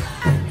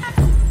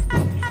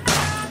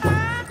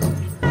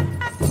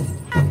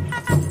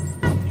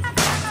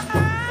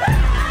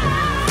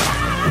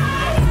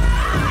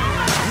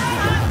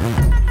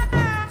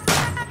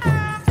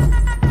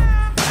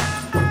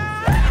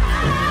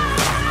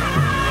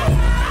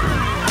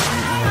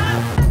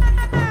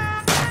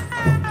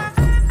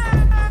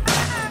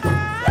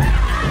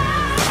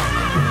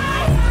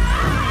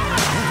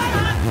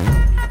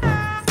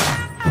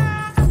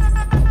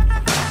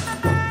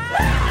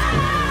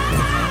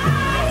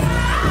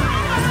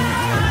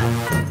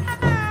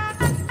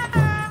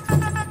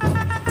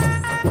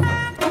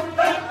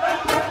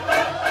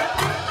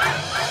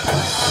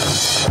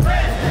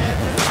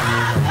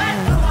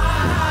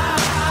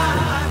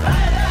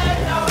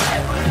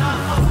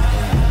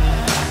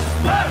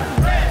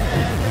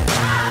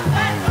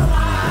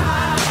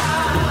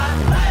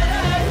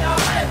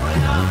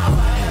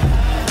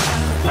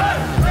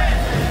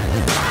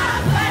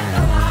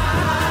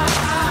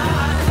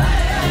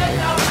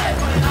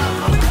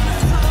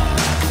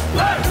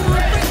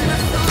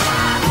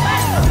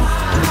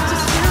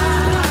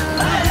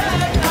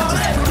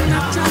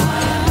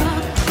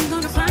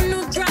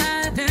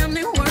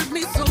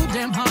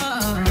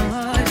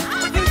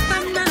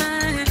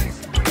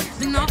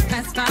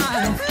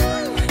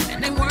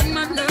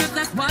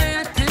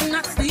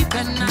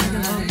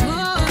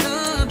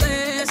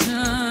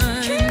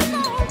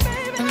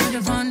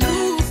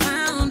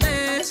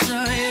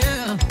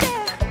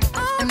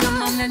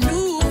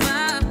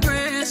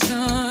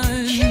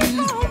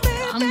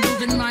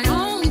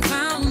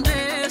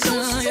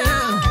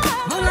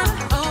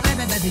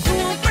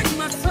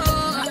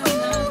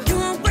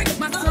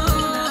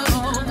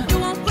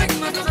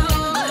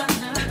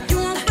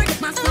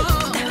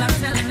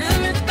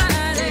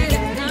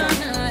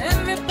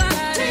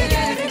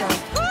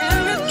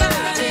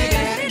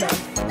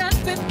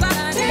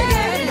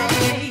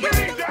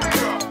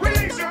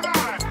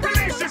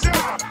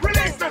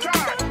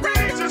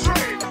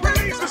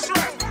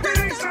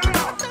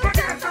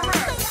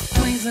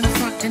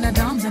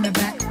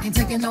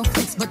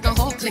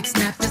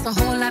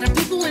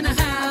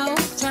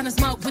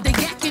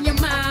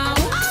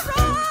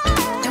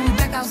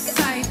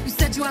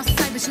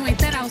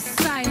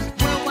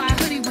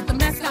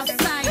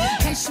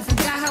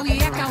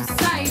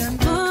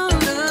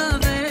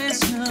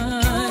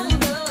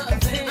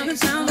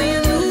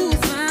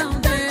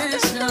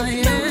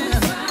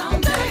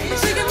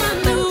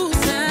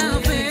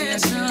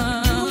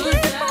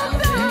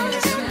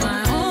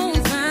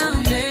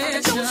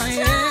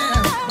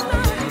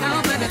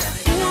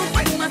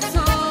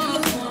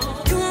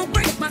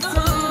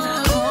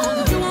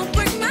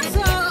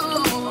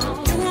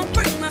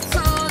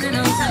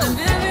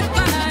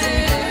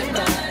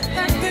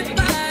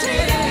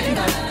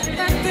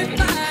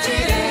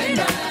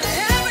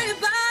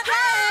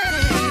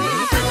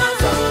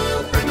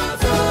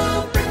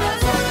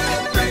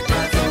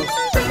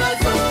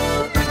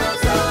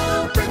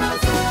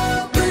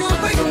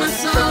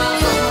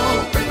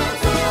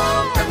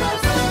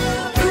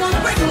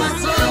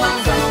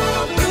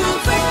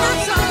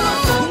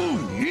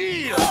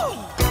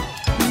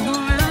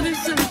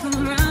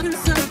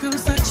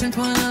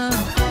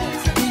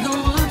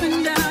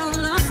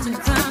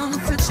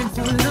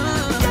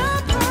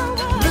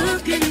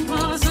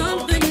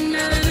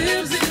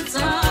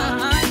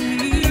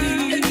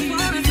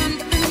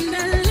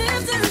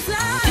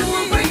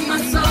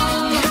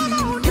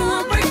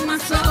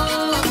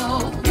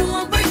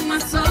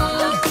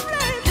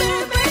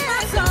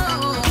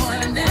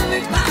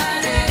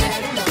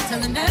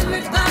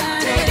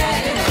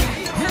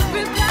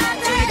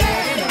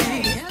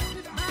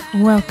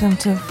 Welcome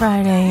to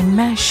Friday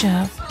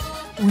Mashup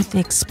with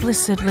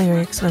explicit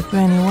lyrics with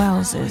Granny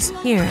Wowzers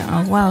here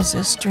on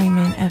Wowzers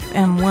Streaming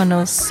FM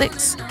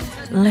 106.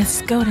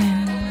 Let's go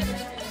then.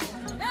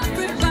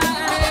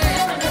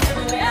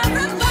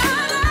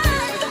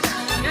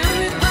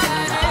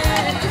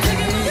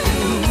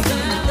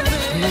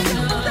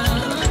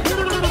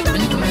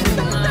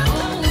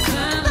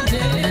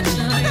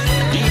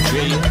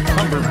 DJ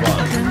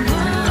Cumberbund.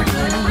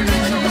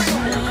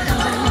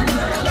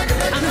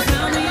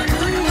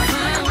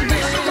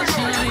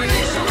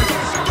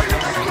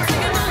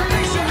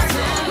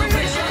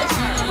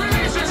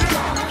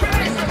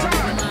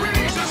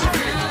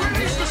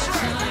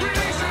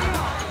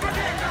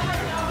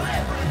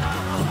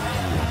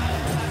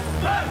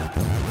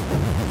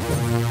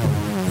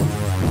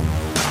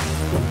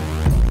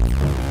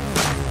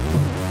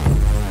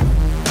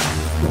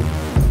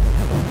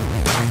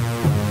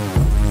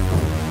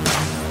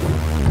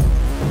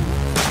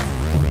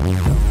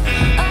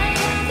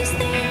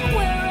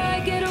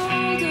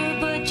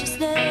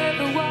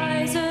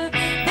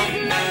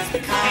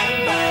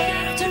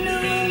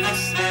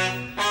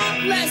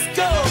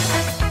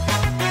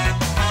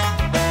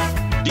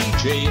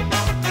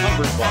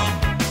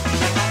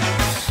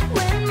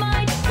 When my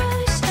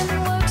depression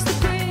works the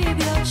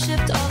graveyard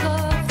shift all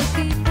of the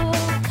people,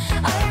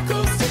 I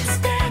ghosted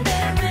stand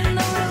there in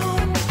the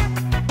room.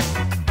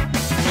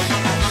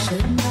 I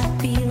should not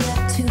be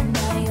left to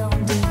my own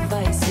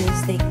devices.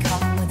 They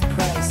come with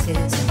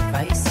prices and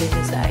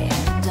prices. I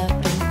end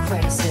up in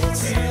crisis.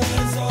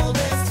 All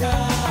this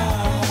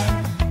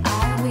time, I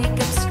wake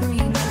up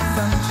screaming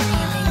from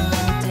dreaming.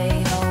 One day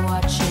I'll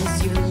watch as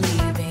you're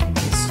leaving,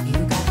 'cause you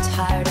got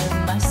tired of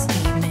my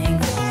scheming.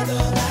 For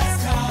the last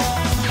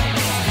time,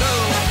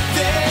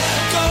 there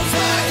goes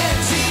my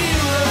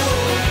ex-hero.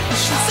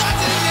 She's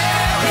something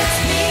else. It's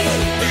me.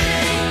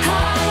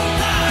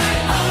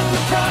 I'm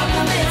the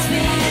problem. It's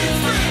me.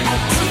 I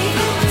keep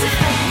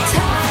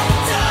time.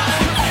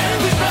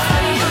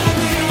 Everybody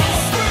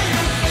agrees.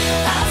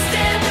 I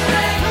stand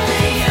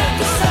directly at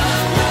the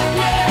sun, but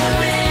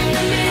never in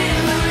the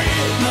middle.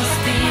 It must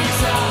be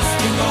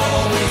exhausting,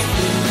 always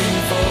rooting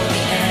for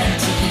the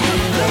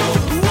anti-hero.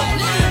 When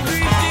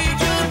everything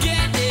you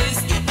get is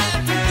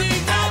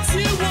everything that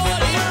you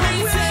want, it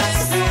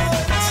resents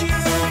what you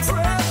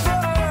prefer.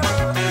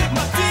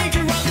 My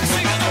finger on the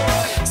trigger.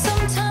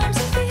 Sometimes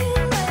I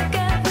feel like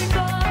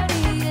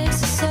everybody is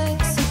a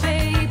sexy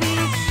baby,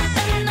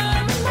 and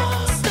I'm a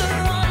monster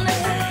on the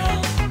hill.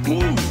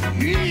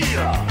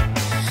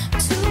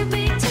 Too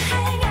big to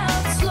hang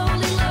out,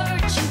 slowly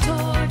lurching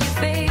toward your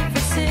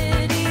favorite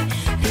city.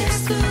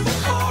 Pierced through the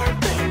heart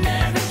but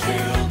never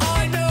killed.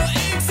 I know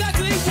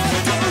exactly what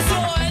goes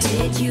on.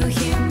 Did you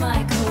hear my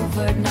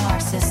covert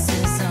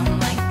narcissism?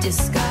 Like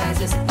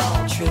disguises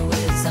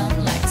altruism,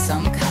 like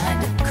some kind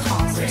of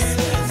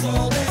congressman.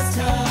 All this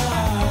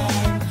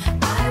time,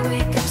 I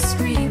wake up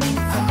screaming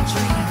from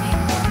dreaming.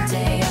 One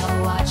day I'll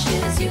watch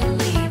as you're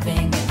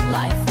leaving, and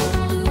life will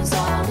lose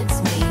all its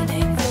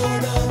meaning. For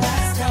the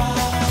last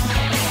time,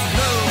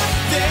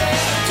 there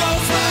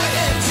goes my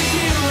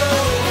anti-hero.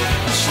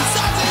 She's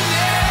something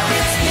else.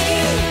 It's me.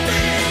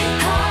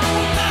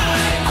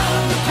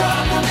 I'm the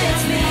problem.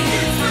 It's me.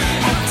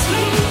 I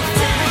keep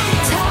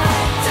time.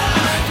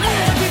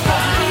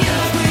 Everybody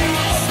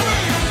agrees.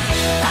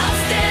 I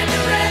stand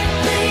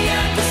directly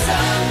at the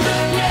sun,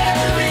 but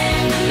never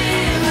in the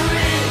middle.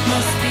 It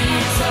must be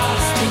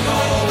exhausting,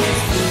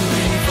 always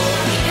rooting for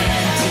the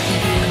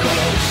anti-hero.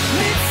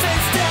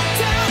 Mid-face step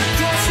down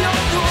across your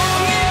door.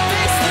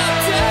 Mid-face step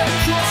down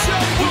across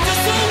your door.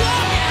 Just so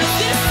long as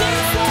this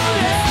thing's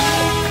floating.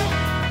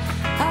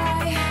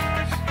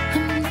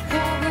 I'm the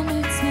problem.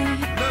 It's me.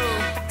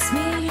 It's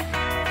me.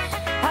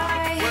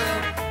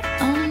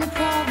 I'm the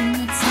problem.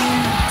 It's me.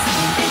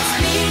 It's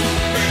me.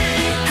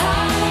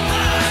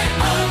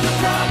 I'm the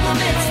problem.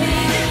 It's me.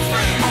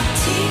 I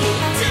keep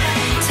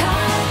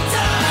time.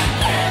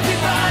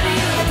 Everybody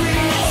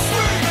agrees.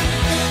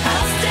 I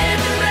stand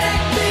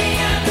directly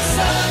at the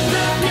sun,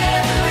 but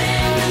never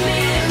in the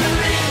middle.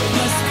 It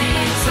must be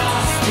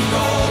exhausting,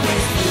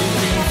 always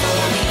rooting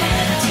for the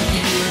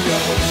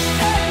anti-hero.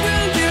 And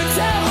will you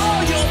tell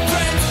all your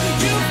friends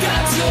you've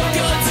got your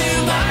gun to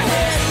my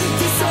head?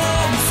 This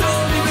song is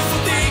only with the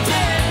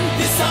thinking.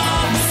 This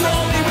song is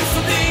only with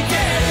the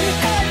thinking.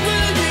 And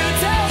will you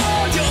tell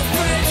all your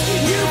friends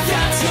you've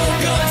got your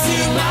gun to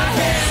my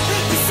head?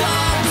 This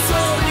song is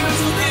only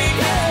with the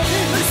thinking.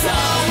 This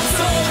song is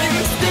only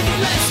with the thinking.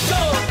 Let's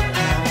go.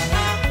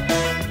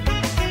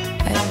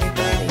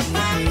 Everybody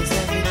agrees.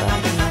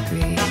 Everybody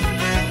agrees.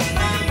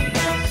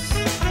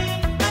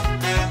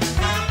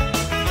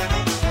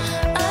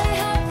 I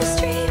have this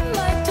dream,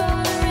 my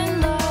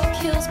daughter-in-law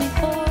kills me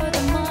for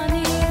the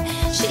money.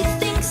 She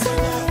thinks I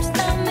left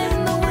them in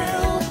the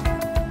will.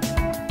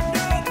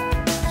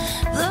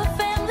 The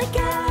family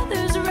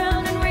gathers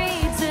around and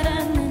reads it,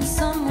 and then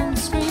someone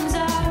screams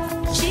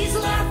out, she's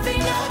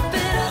laughing up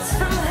at us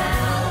from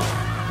hell.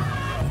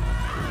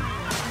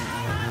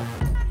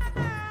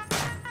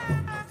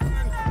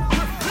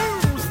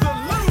 Refuse to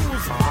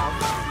lose.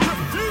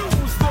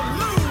 Refuse to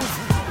lose.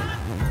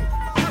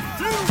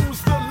 Refuse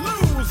to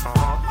lose.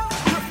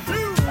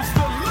 Refuse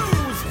to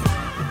lose.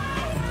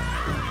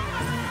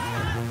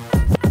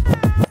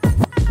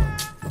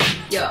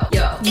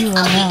 You are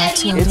now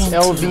tuned in to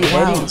LV Eddie.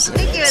 Wowza.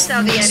 Thank you, it's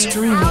LV Eddie.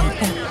 Streaming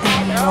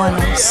FM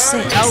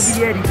 106. LV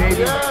Eddie,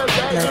 baby.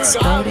 Let's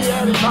go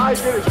down.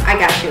 I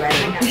got you,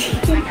 Eddie.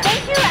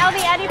 Thank you, LV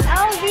Eddie.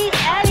 LV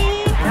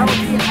Eddie.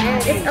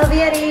 It's LV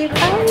Eddie.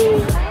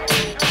 Bye.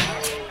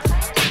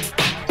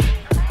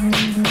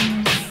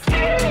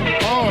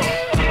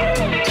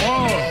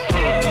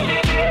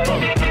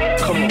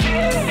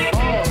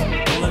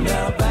 Rolling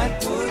down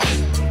backwoods,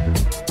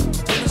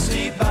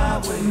 Tennessee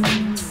byway.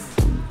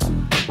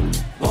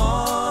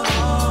 One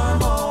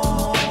arm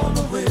on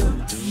the wheel,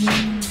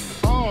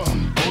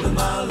 holding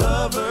my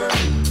lover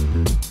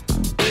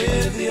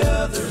with the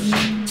other.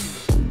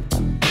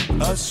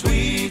 A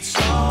sweet,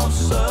 soft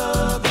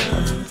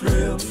southern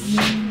thrill.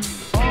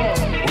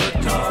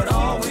 Worked hard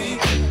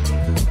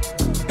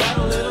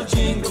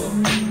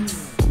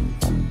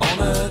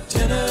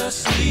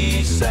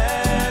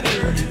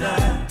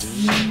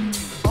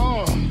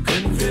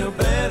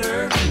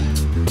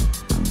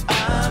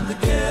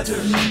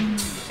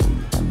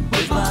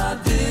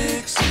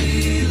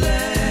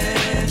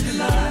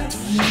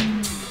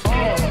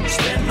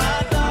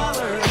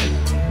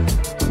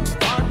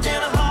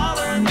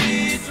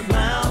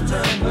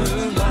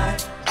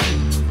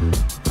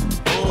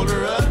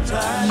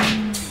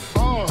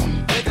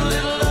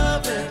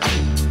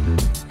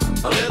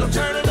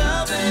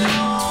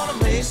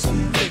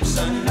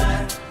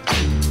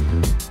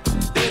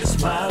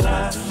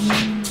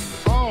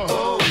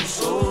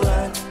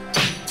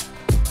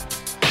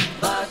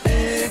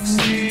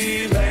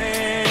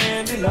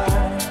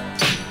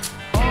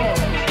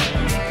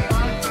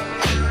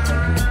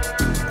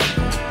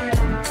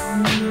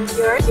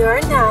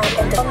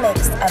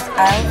mix of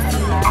LV.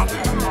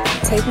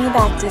 Take me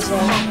back, DJ.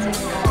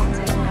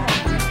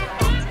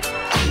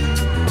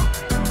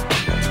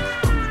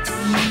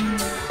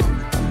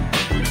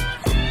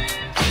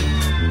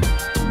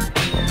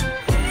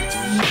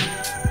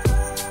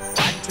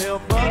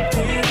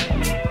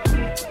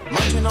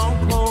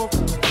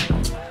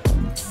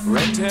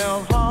 Red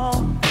tail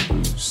hog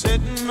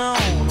sitting on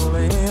a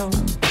limb.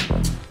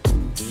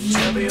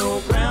 Chubby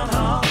old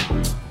groundhog,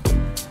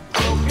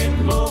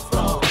 broken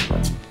bullfrog.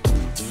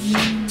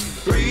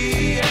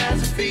 Free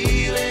as a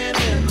feeling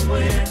in the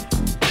wind.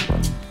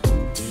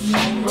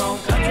 Homegrown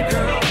country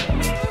girl,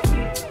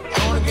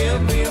 gonna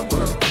give me a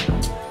whirl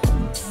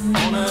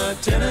on a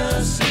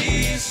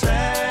Tennessee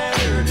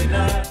Saturday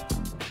night.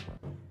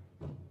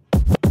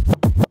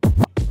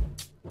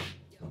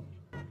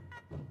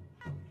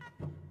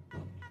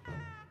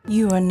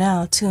 You are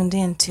now tuned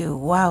into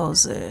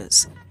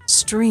Wowzers,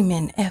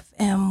 streaming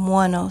FM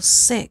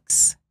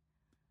 106.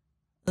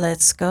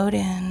 Let's go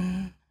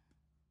then.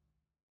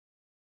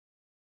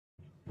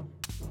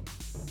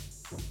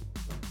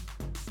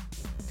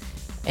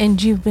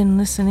 And you've been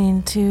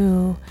listening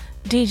to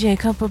DJ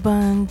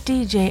Cumperbund,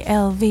 DJ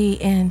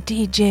LV, and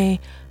DJ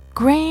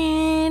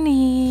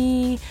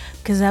Granny,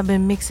 because I've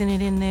been mixing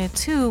it in there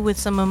too with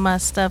some of my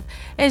stuff,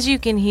 as you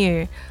can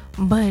hear.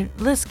 But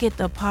let's get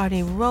the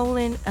party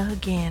rolling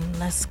again.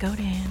 Let's go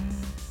then.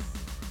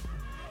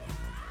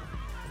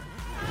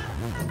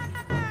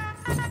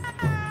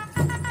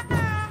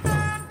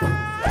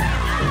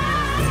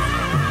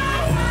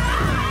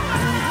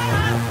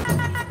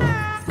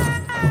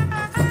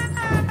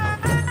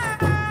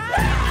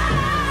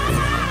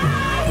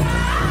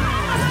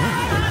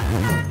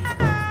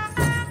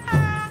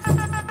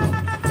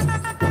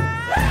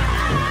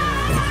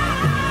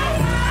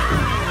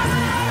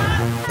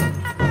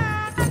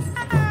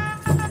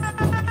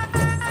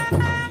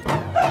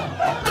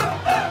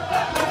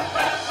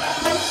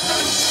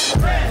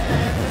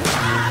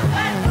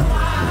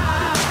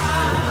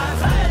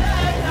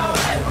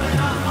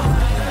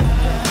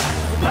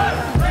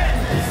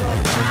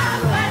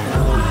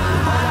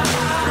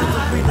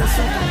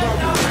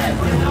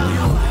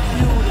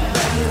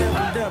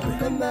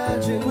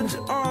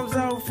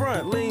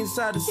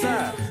 Side to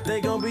side,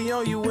 they gon' be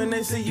on you when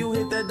they see you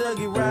hit that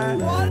Dougie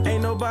ride. What?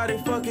 Ain't nobody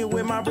fucking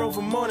with my bro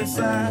from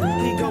Morningside.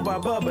 He go by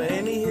Bubba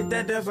and he hit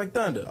that dance like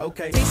thunder.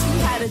 Okay. Teach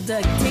me how to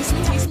Dougie. Teach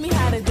me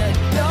how to Dougie.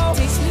 No.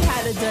 Teach me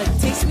how to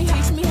Dougie. Teach me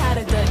how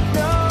to Dougie.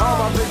 No. All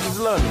my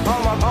bitches love me.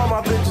 All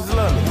my bitches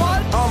love me.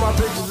 What? All my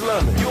bitches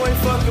love me. You ain't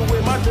fucking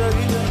with my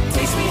Dougie.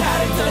 Teach me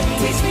how to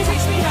Dougie. Teach me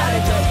how to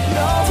Dougie.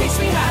 No. Teach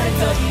me how to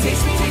Dougie.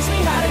 Teach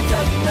me how to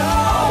Dougie. No.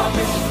 All my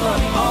bitches love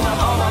me. All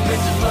my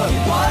bitches love me.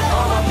 What?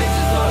 All my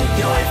bitches love me.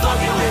 You ain't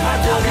fucking with my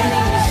Dougie.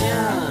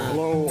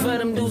 For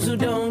them dudes who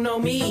don't know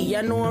me,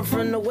 I know I'm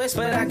from the West,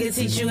 but I can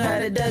teach you how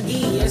to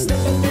Dougie. I step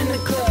up in the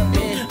club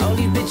and all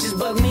these bitches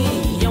bug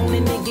me. Only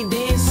nigga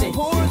dancing.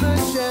 Pour the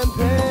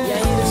champagne. Yeah,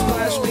 hit the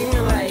spot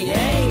screaming like,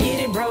 hey,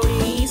 get it,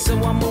 Brody. So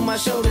I move my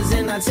shoulders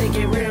and I take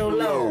it real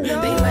low. They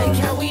like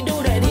how we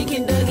do that, he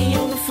can Dougie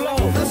on the floor.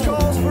 Let's go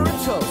for a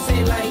toast.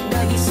 Say like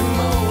Dougie some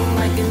more.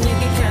 Like a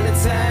nigga kinda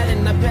tired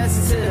and I pass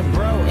it to the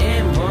bro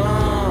and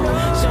boom.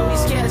 Show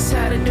these cats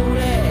how to do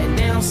that.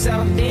 Down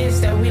south dance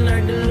that we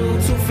learned a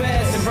little too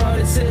fast and brought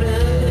it to the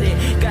hood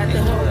and got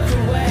the whole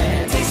crew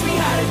at. Teach me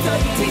how to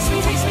Dougie. Teach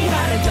me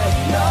how to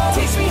Dougie. No.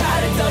 Teach me how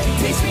to Dougie.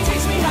 Teach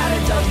me how to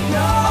Dougie.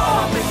 No. All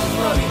my bitches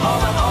love me. All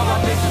my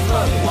bitches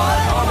love me. What?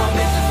 All my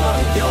bitches love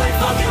me. You ain't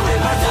fucking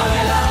with my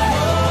Dougie.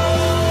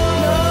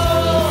 No.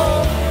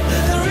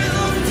 The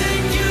rhythm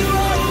take you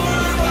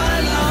over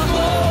right now.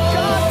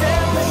 God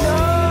damn it, no.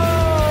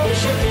 You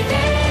should be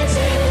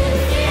dancing.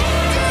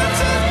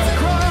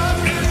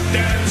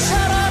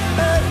 Shut up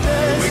and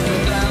dance. We can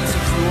dance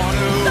if you want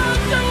to. Stop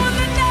doing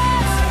the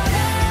dance.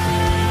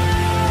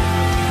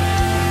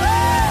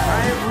 I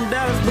ain't from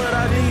Dallas, but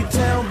I need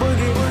town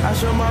boogie. I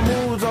show my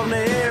moves on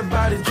there,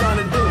 everybody trying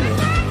to do me.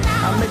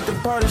 I make the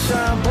party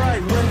shine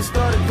bright when it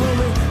started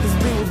glooming. This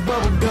beat was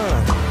bubble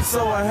gum,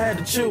 so I had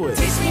to chew it.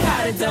 Teach me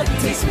how to Dougie.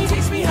 Teach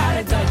me how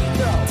to Dougie.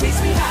 No. Teach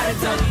me how to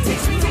Dougie.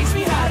 Teach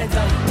me how to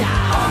Dougie.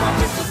 Nah. All my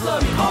bitches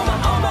love me. All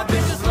my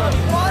bitches love me.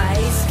 What? I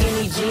hate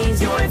skinny jeans.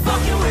 You ain't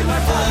fucking with my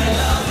Dougie.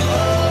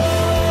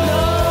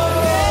 No.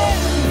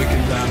 We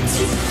can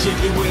dance,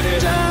 jiggy with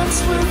it. Dance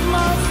with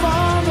my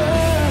father.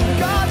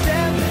 God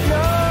damn it, no.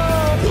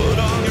 Put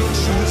on your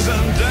shoes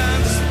and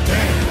dance.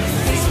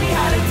 Teach me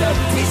how to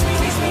Dougie. Teach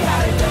me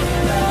how to Dougie.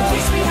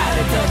 Teach me how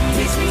to Dougie.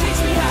 Teach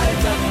me how to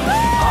Dougie.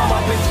 All my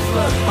bitches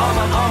love me. All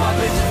my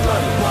bitches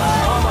love me.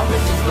 All my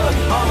bitches love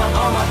me.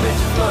 All my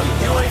bitches love me.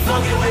 You ain't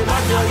fucking with my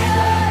Dougie.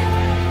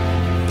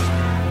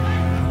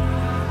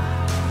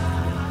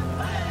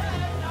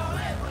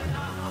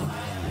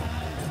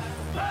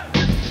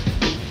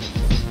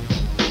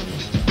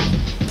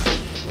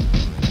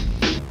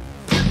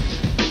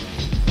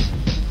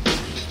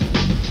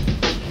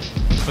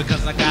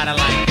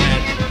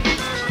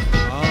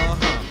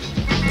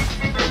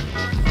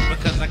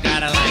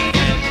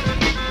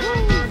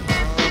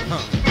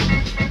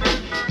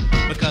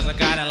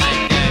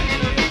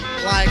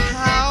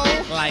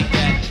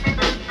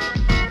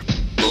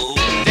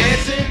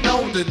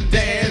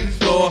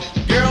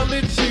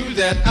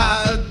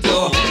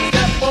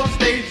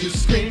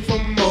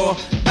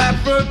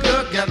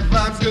 look, got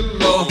vibes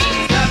galore.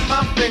 Snap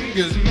my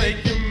fingers,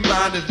 make you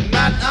mine. If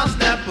not, I'll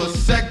snap a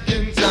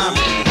second time.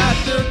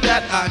 After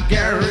that, I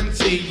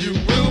guarantee you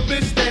will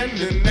be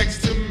standing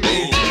next to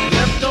me.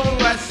 Left or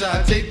right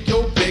side, take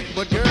your pick.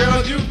 But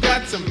girl, you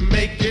got to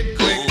make it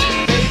quick.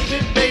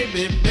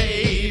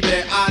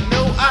 Baby, I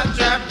know I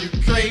drive you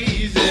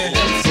crazy.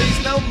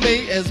 MCs know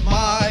me as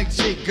my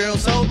G.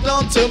 Girls, hold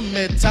on to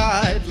me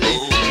tightly.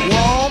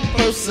 Warm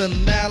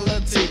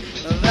personality,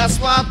 that's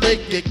why they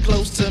get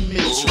close to me.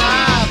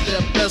 Try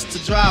their best to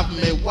drive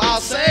me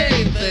while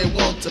saying they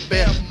want to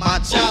bear my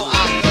child.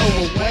 I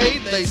go away,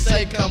 they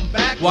say come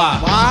back. Why?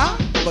 Why?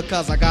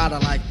 Because I gotta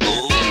like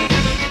that.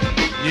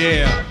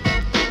 Yeah.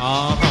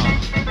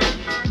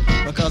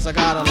 Because I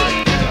gotta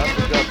like that. I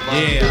forgot my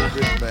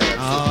favorite man.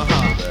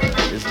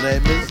 His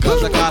name is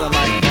Because I gotta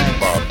like that.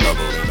 Bob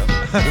Davalina.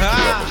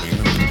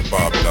 Mr.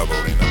 Bob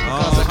Davalina.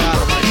 Because I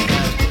gotta like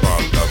that.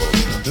 Bob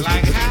Davalina.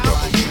 Like how?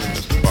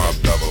 Mr. Bob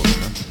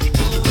Davalina.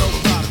 Mr.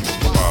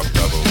 Bob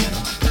Davalina.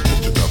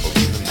 Mr.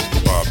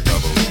 Bob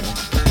Davalina.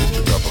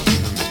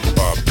 Mr.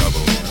 Bob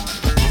Davalina.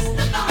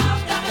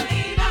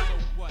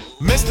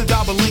 Mr.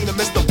 Dabalina,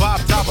 Mr. Bob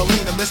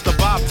Dabalina, Mr.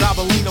 Bob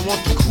Dabalina,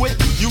 won't you quit?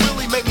 You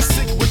really make me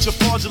sick with your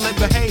fraudulent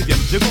behavior.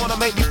 You're gonna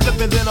make me flip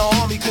and then the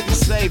army couldn't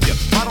save you.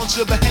 Why don't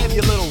you behave,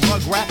 you little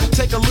rugrat?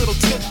 Take a little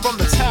tip from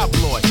the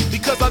tabloid.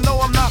 Because I know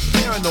I'm not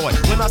paranoid.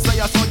 When I say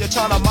I saw you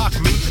trying to mock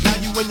me, now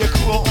you and your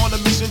crew are on a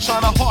mission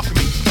trying to hawk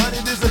me. But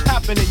it isn't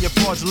happening, you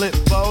fraudulent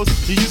foes.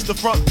 You used to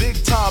front big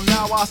time,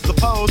 now I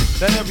suppose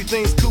that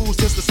everything's cool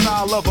since the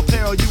style of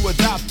apparel you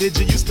adopted.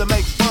 You used to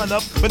make fun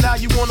of, but now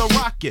you wanna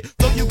rock it.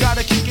 So you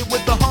gotta kick it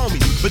with the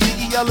homies. But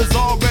DEL is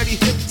already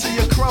hip to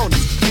your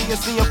cronies. Me and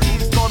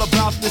CMP's thought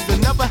about this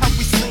and never have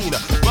we seen a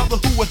brother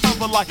who would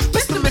hover like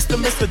Mr.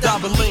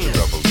 Dabalina.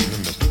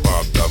 Mr.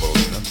 Bob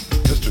Davalina.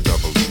 Mr.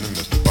 Davalina,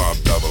 Mr. Bob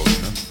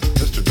Davalina.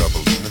 Mr.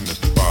 Davalina,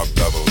 Mr. Bob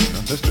Davalina.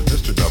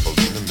 Mr.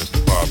 Davalina,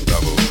 Mr. Bob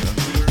Davalina.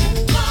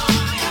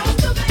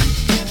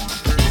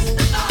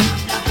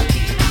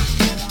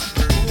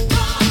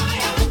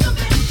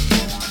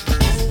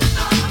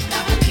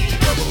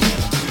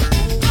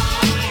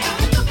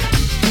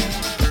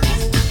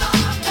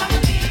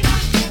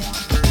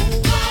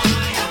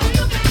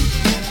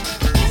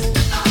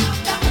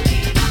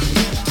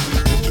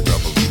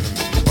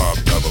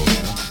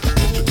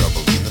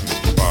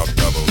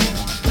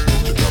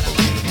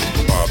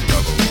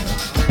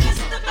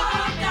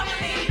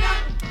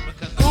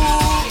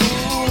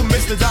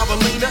 Mr.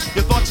 Dabalina,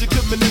 you thought you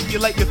could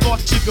manipulate, you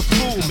thought you could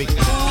fool me.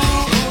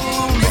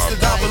 Ooh, Mr.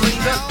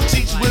 Dabalina,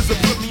 teach wizard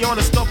put me on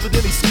a stuff and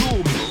then he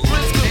schooled me.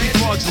 Friends could be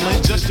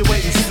fraudulent, just you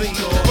wait and see.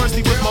 First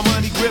he whipped my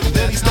money grip,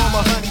 then he stole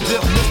my honey dip.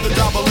 Mr.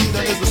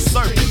 Dabalina is a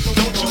serpent,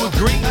 don't you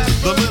agree?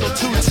 The little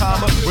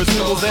two-timer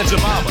resembles Aunt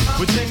Jemima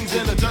with jeans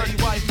and a dirty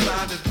white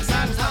line.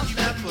 Besides, how you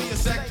have me a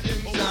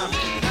second time.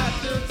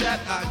 After that,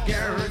 I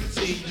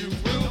guarantee you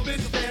will be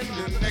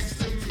standing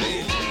next to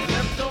me.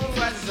 Left or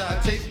right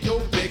side, take your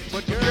pick,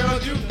 but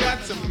girl, you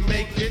got to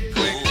make it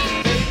quick.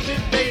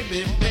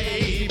 Baby,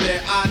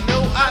 I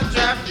know I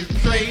drive you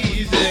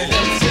crazy.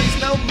 MCs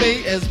know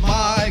me as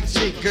my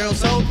G.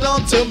 Girls, hold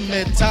on to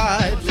me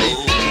tightly.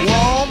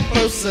 Warm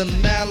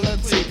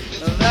personality,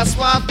 that's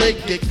why they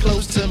get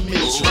close to me.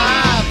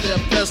 Try their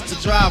best to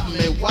drive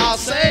me while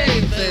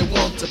saying they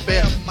want to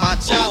bear my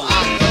child.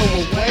 I go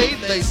away,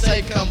 they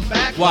say come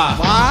back. Why?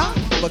 Why?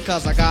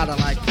 Because I gotta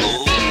like that.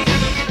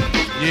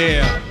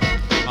 Yeah.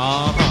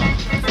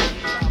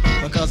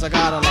 Because I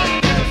gotta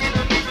like that.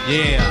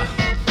 Yeah.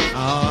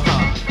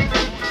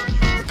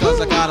 Because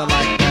I gotta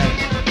like that.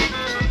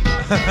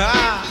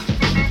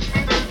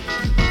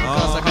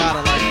 Because I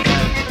gotta like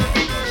that.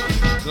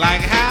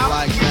 Like how?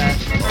 Like that.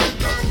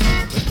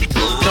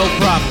 No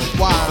problem.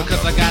 Why?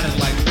 Because I got it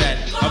like that.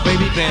 A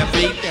baby band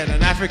beat and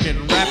an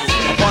African rap.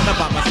 A partner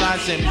by my side,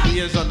 same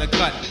years on the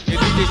cut. Your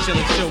DJ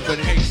chillin' show, but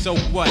hey, so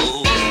what?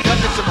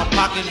 Nothing's in my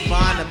pocket,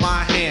 mine in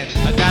my hand.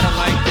 I got it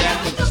like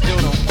that, but you still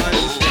don't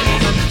understand.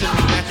 Something to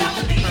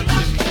me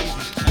natural,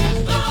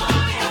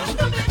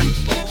 something to me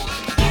easy.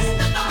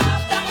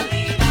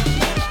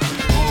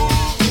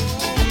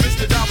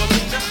 Mr.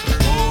 Dabalina.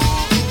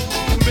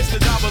 Mr. Dabalina. Mr.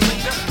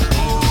 Dabalina.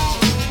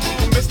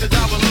 Mr.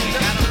 Dabalina.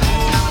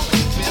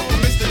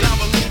 Mr.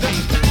 Dabalina.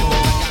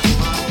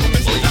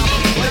 Mr.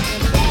 Dabalina.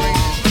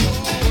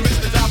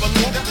 Mr.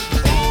 Dabalina.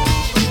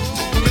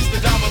 Mr.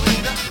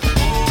 Dabalina.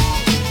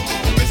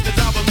 Mr.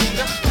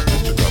 Dabalina,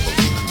 Mr.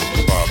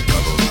 Bob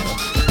Davalina.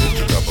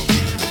 Mr.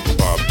 Dabalina,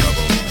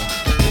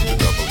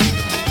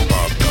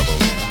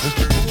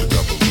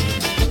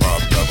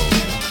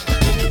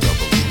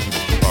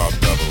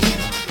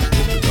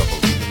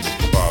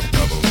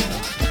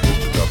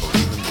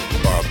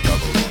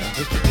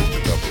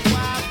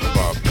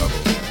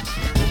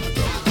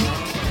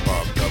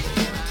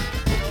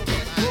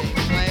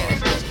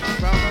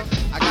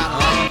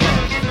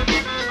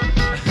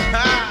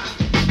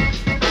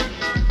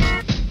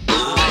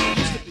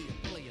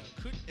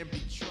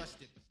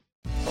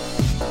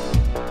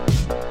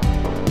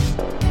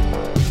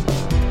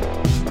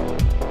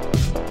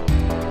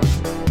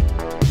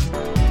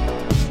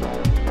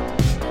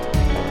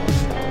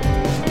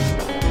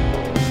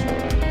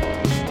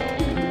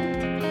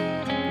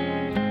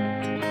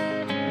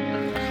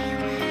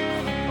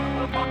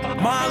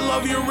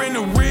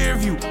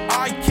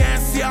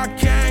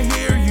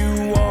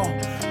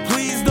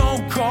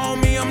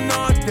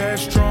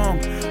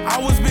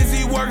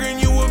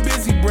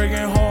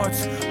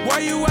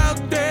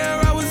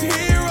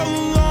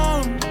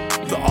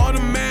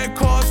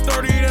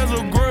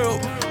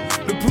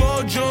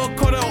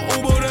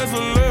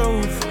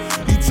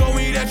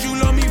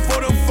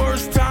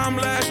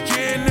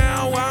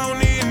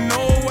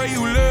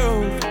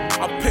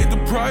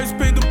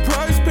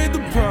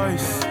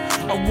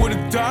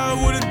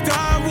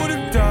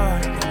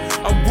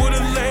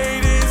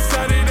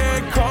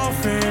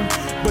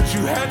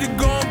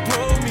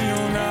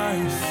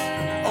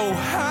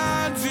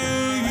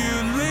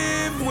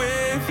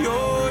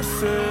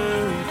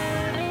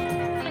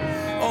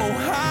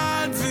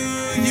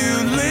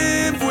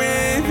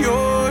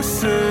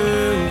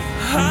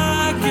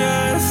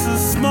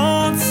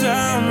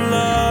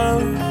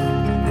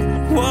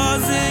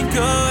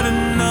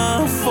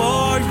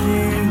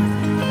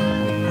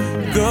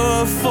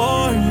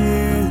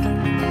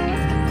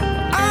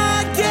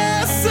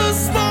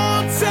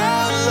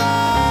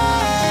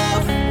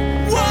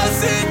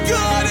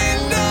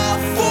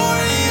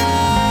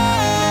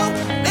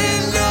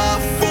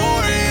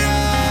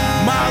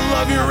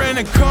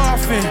 a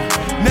coffin.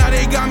 Now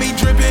they got me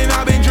dripping,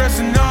 I've been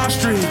dressing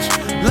ostrich.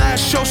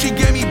 Last show she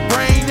gave me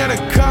brain at a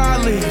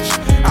college.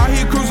 Out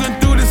here cruising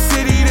through the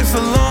city, this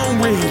a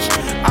long ridge.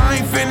 I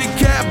ain't finna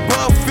cap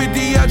buck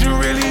 50, I just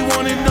really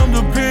wanna numb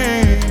the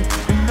pain.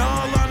 In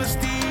all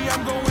honesty,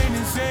 I'm going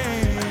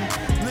insane.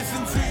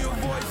 Listen to your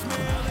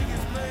voicemail, it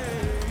gets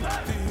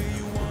played. To hear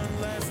you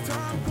one last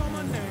time, call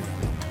my name.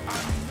 I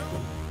know.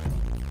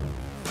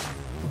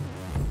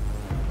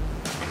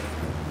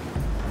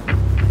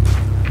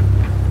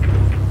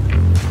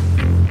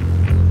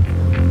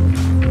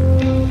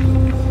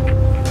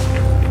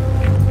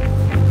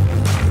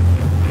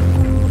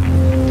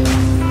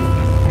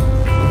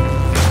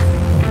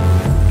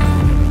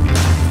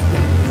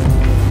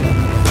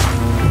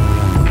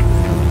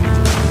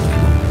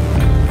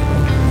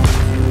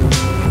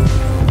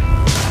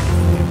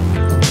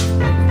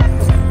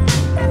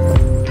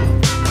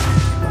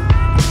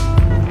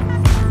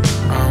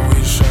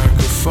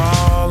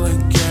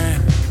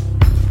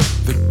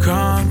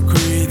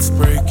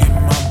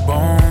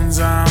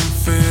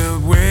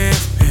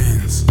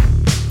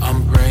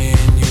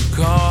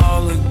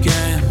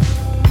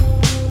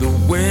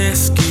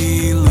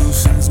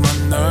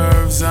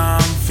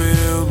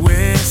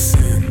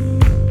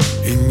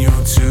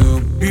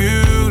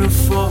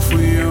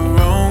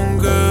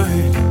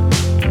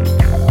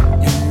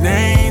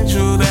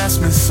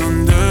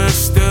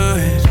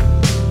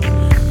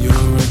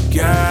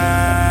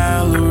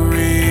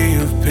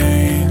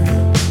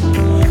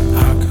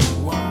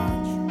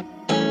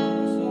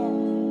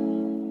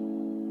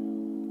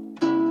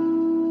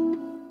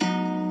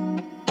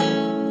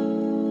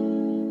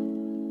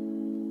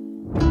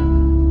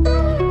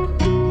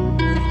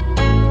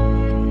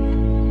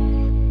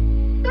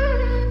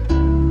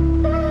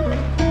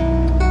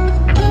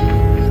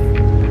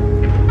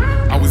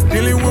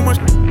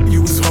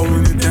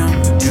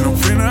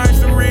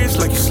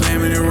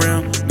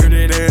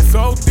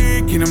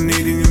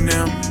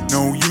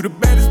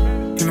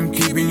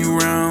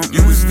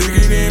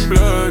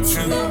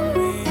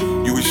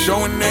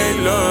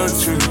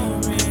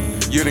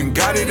 You done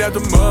got it out the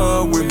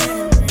mud with me.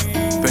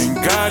 Thank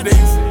God they.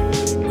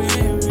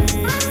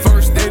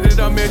 First day that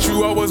I met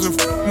you, I wasn't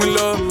with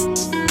love.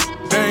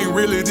 They ain't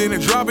really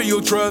didn't drop in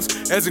your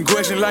trust. Asking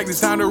questions like it's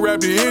time to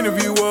wrap the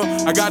interview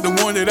up. I got the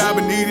one that I've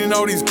been needing,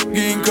 all these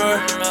getting cut.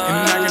 And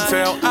I can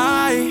tell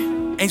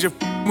I ain't just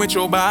with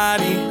your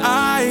body.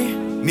 I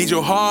need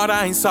your heart,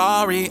 I ain't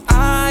sorry.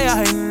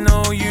 I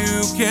know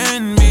you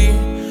can be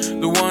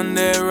the one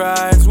that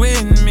rides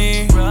with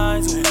me.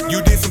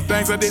 You did some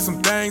things, I did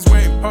some things, we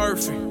ain't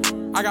perfect.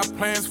 I got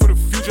plans for the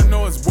future,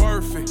 know it's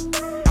worth it.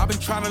 I've been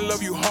trying to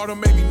love you harder,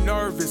 make me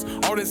nervous.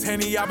 All this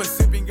Henny I've been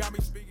sipping got me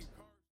speaking.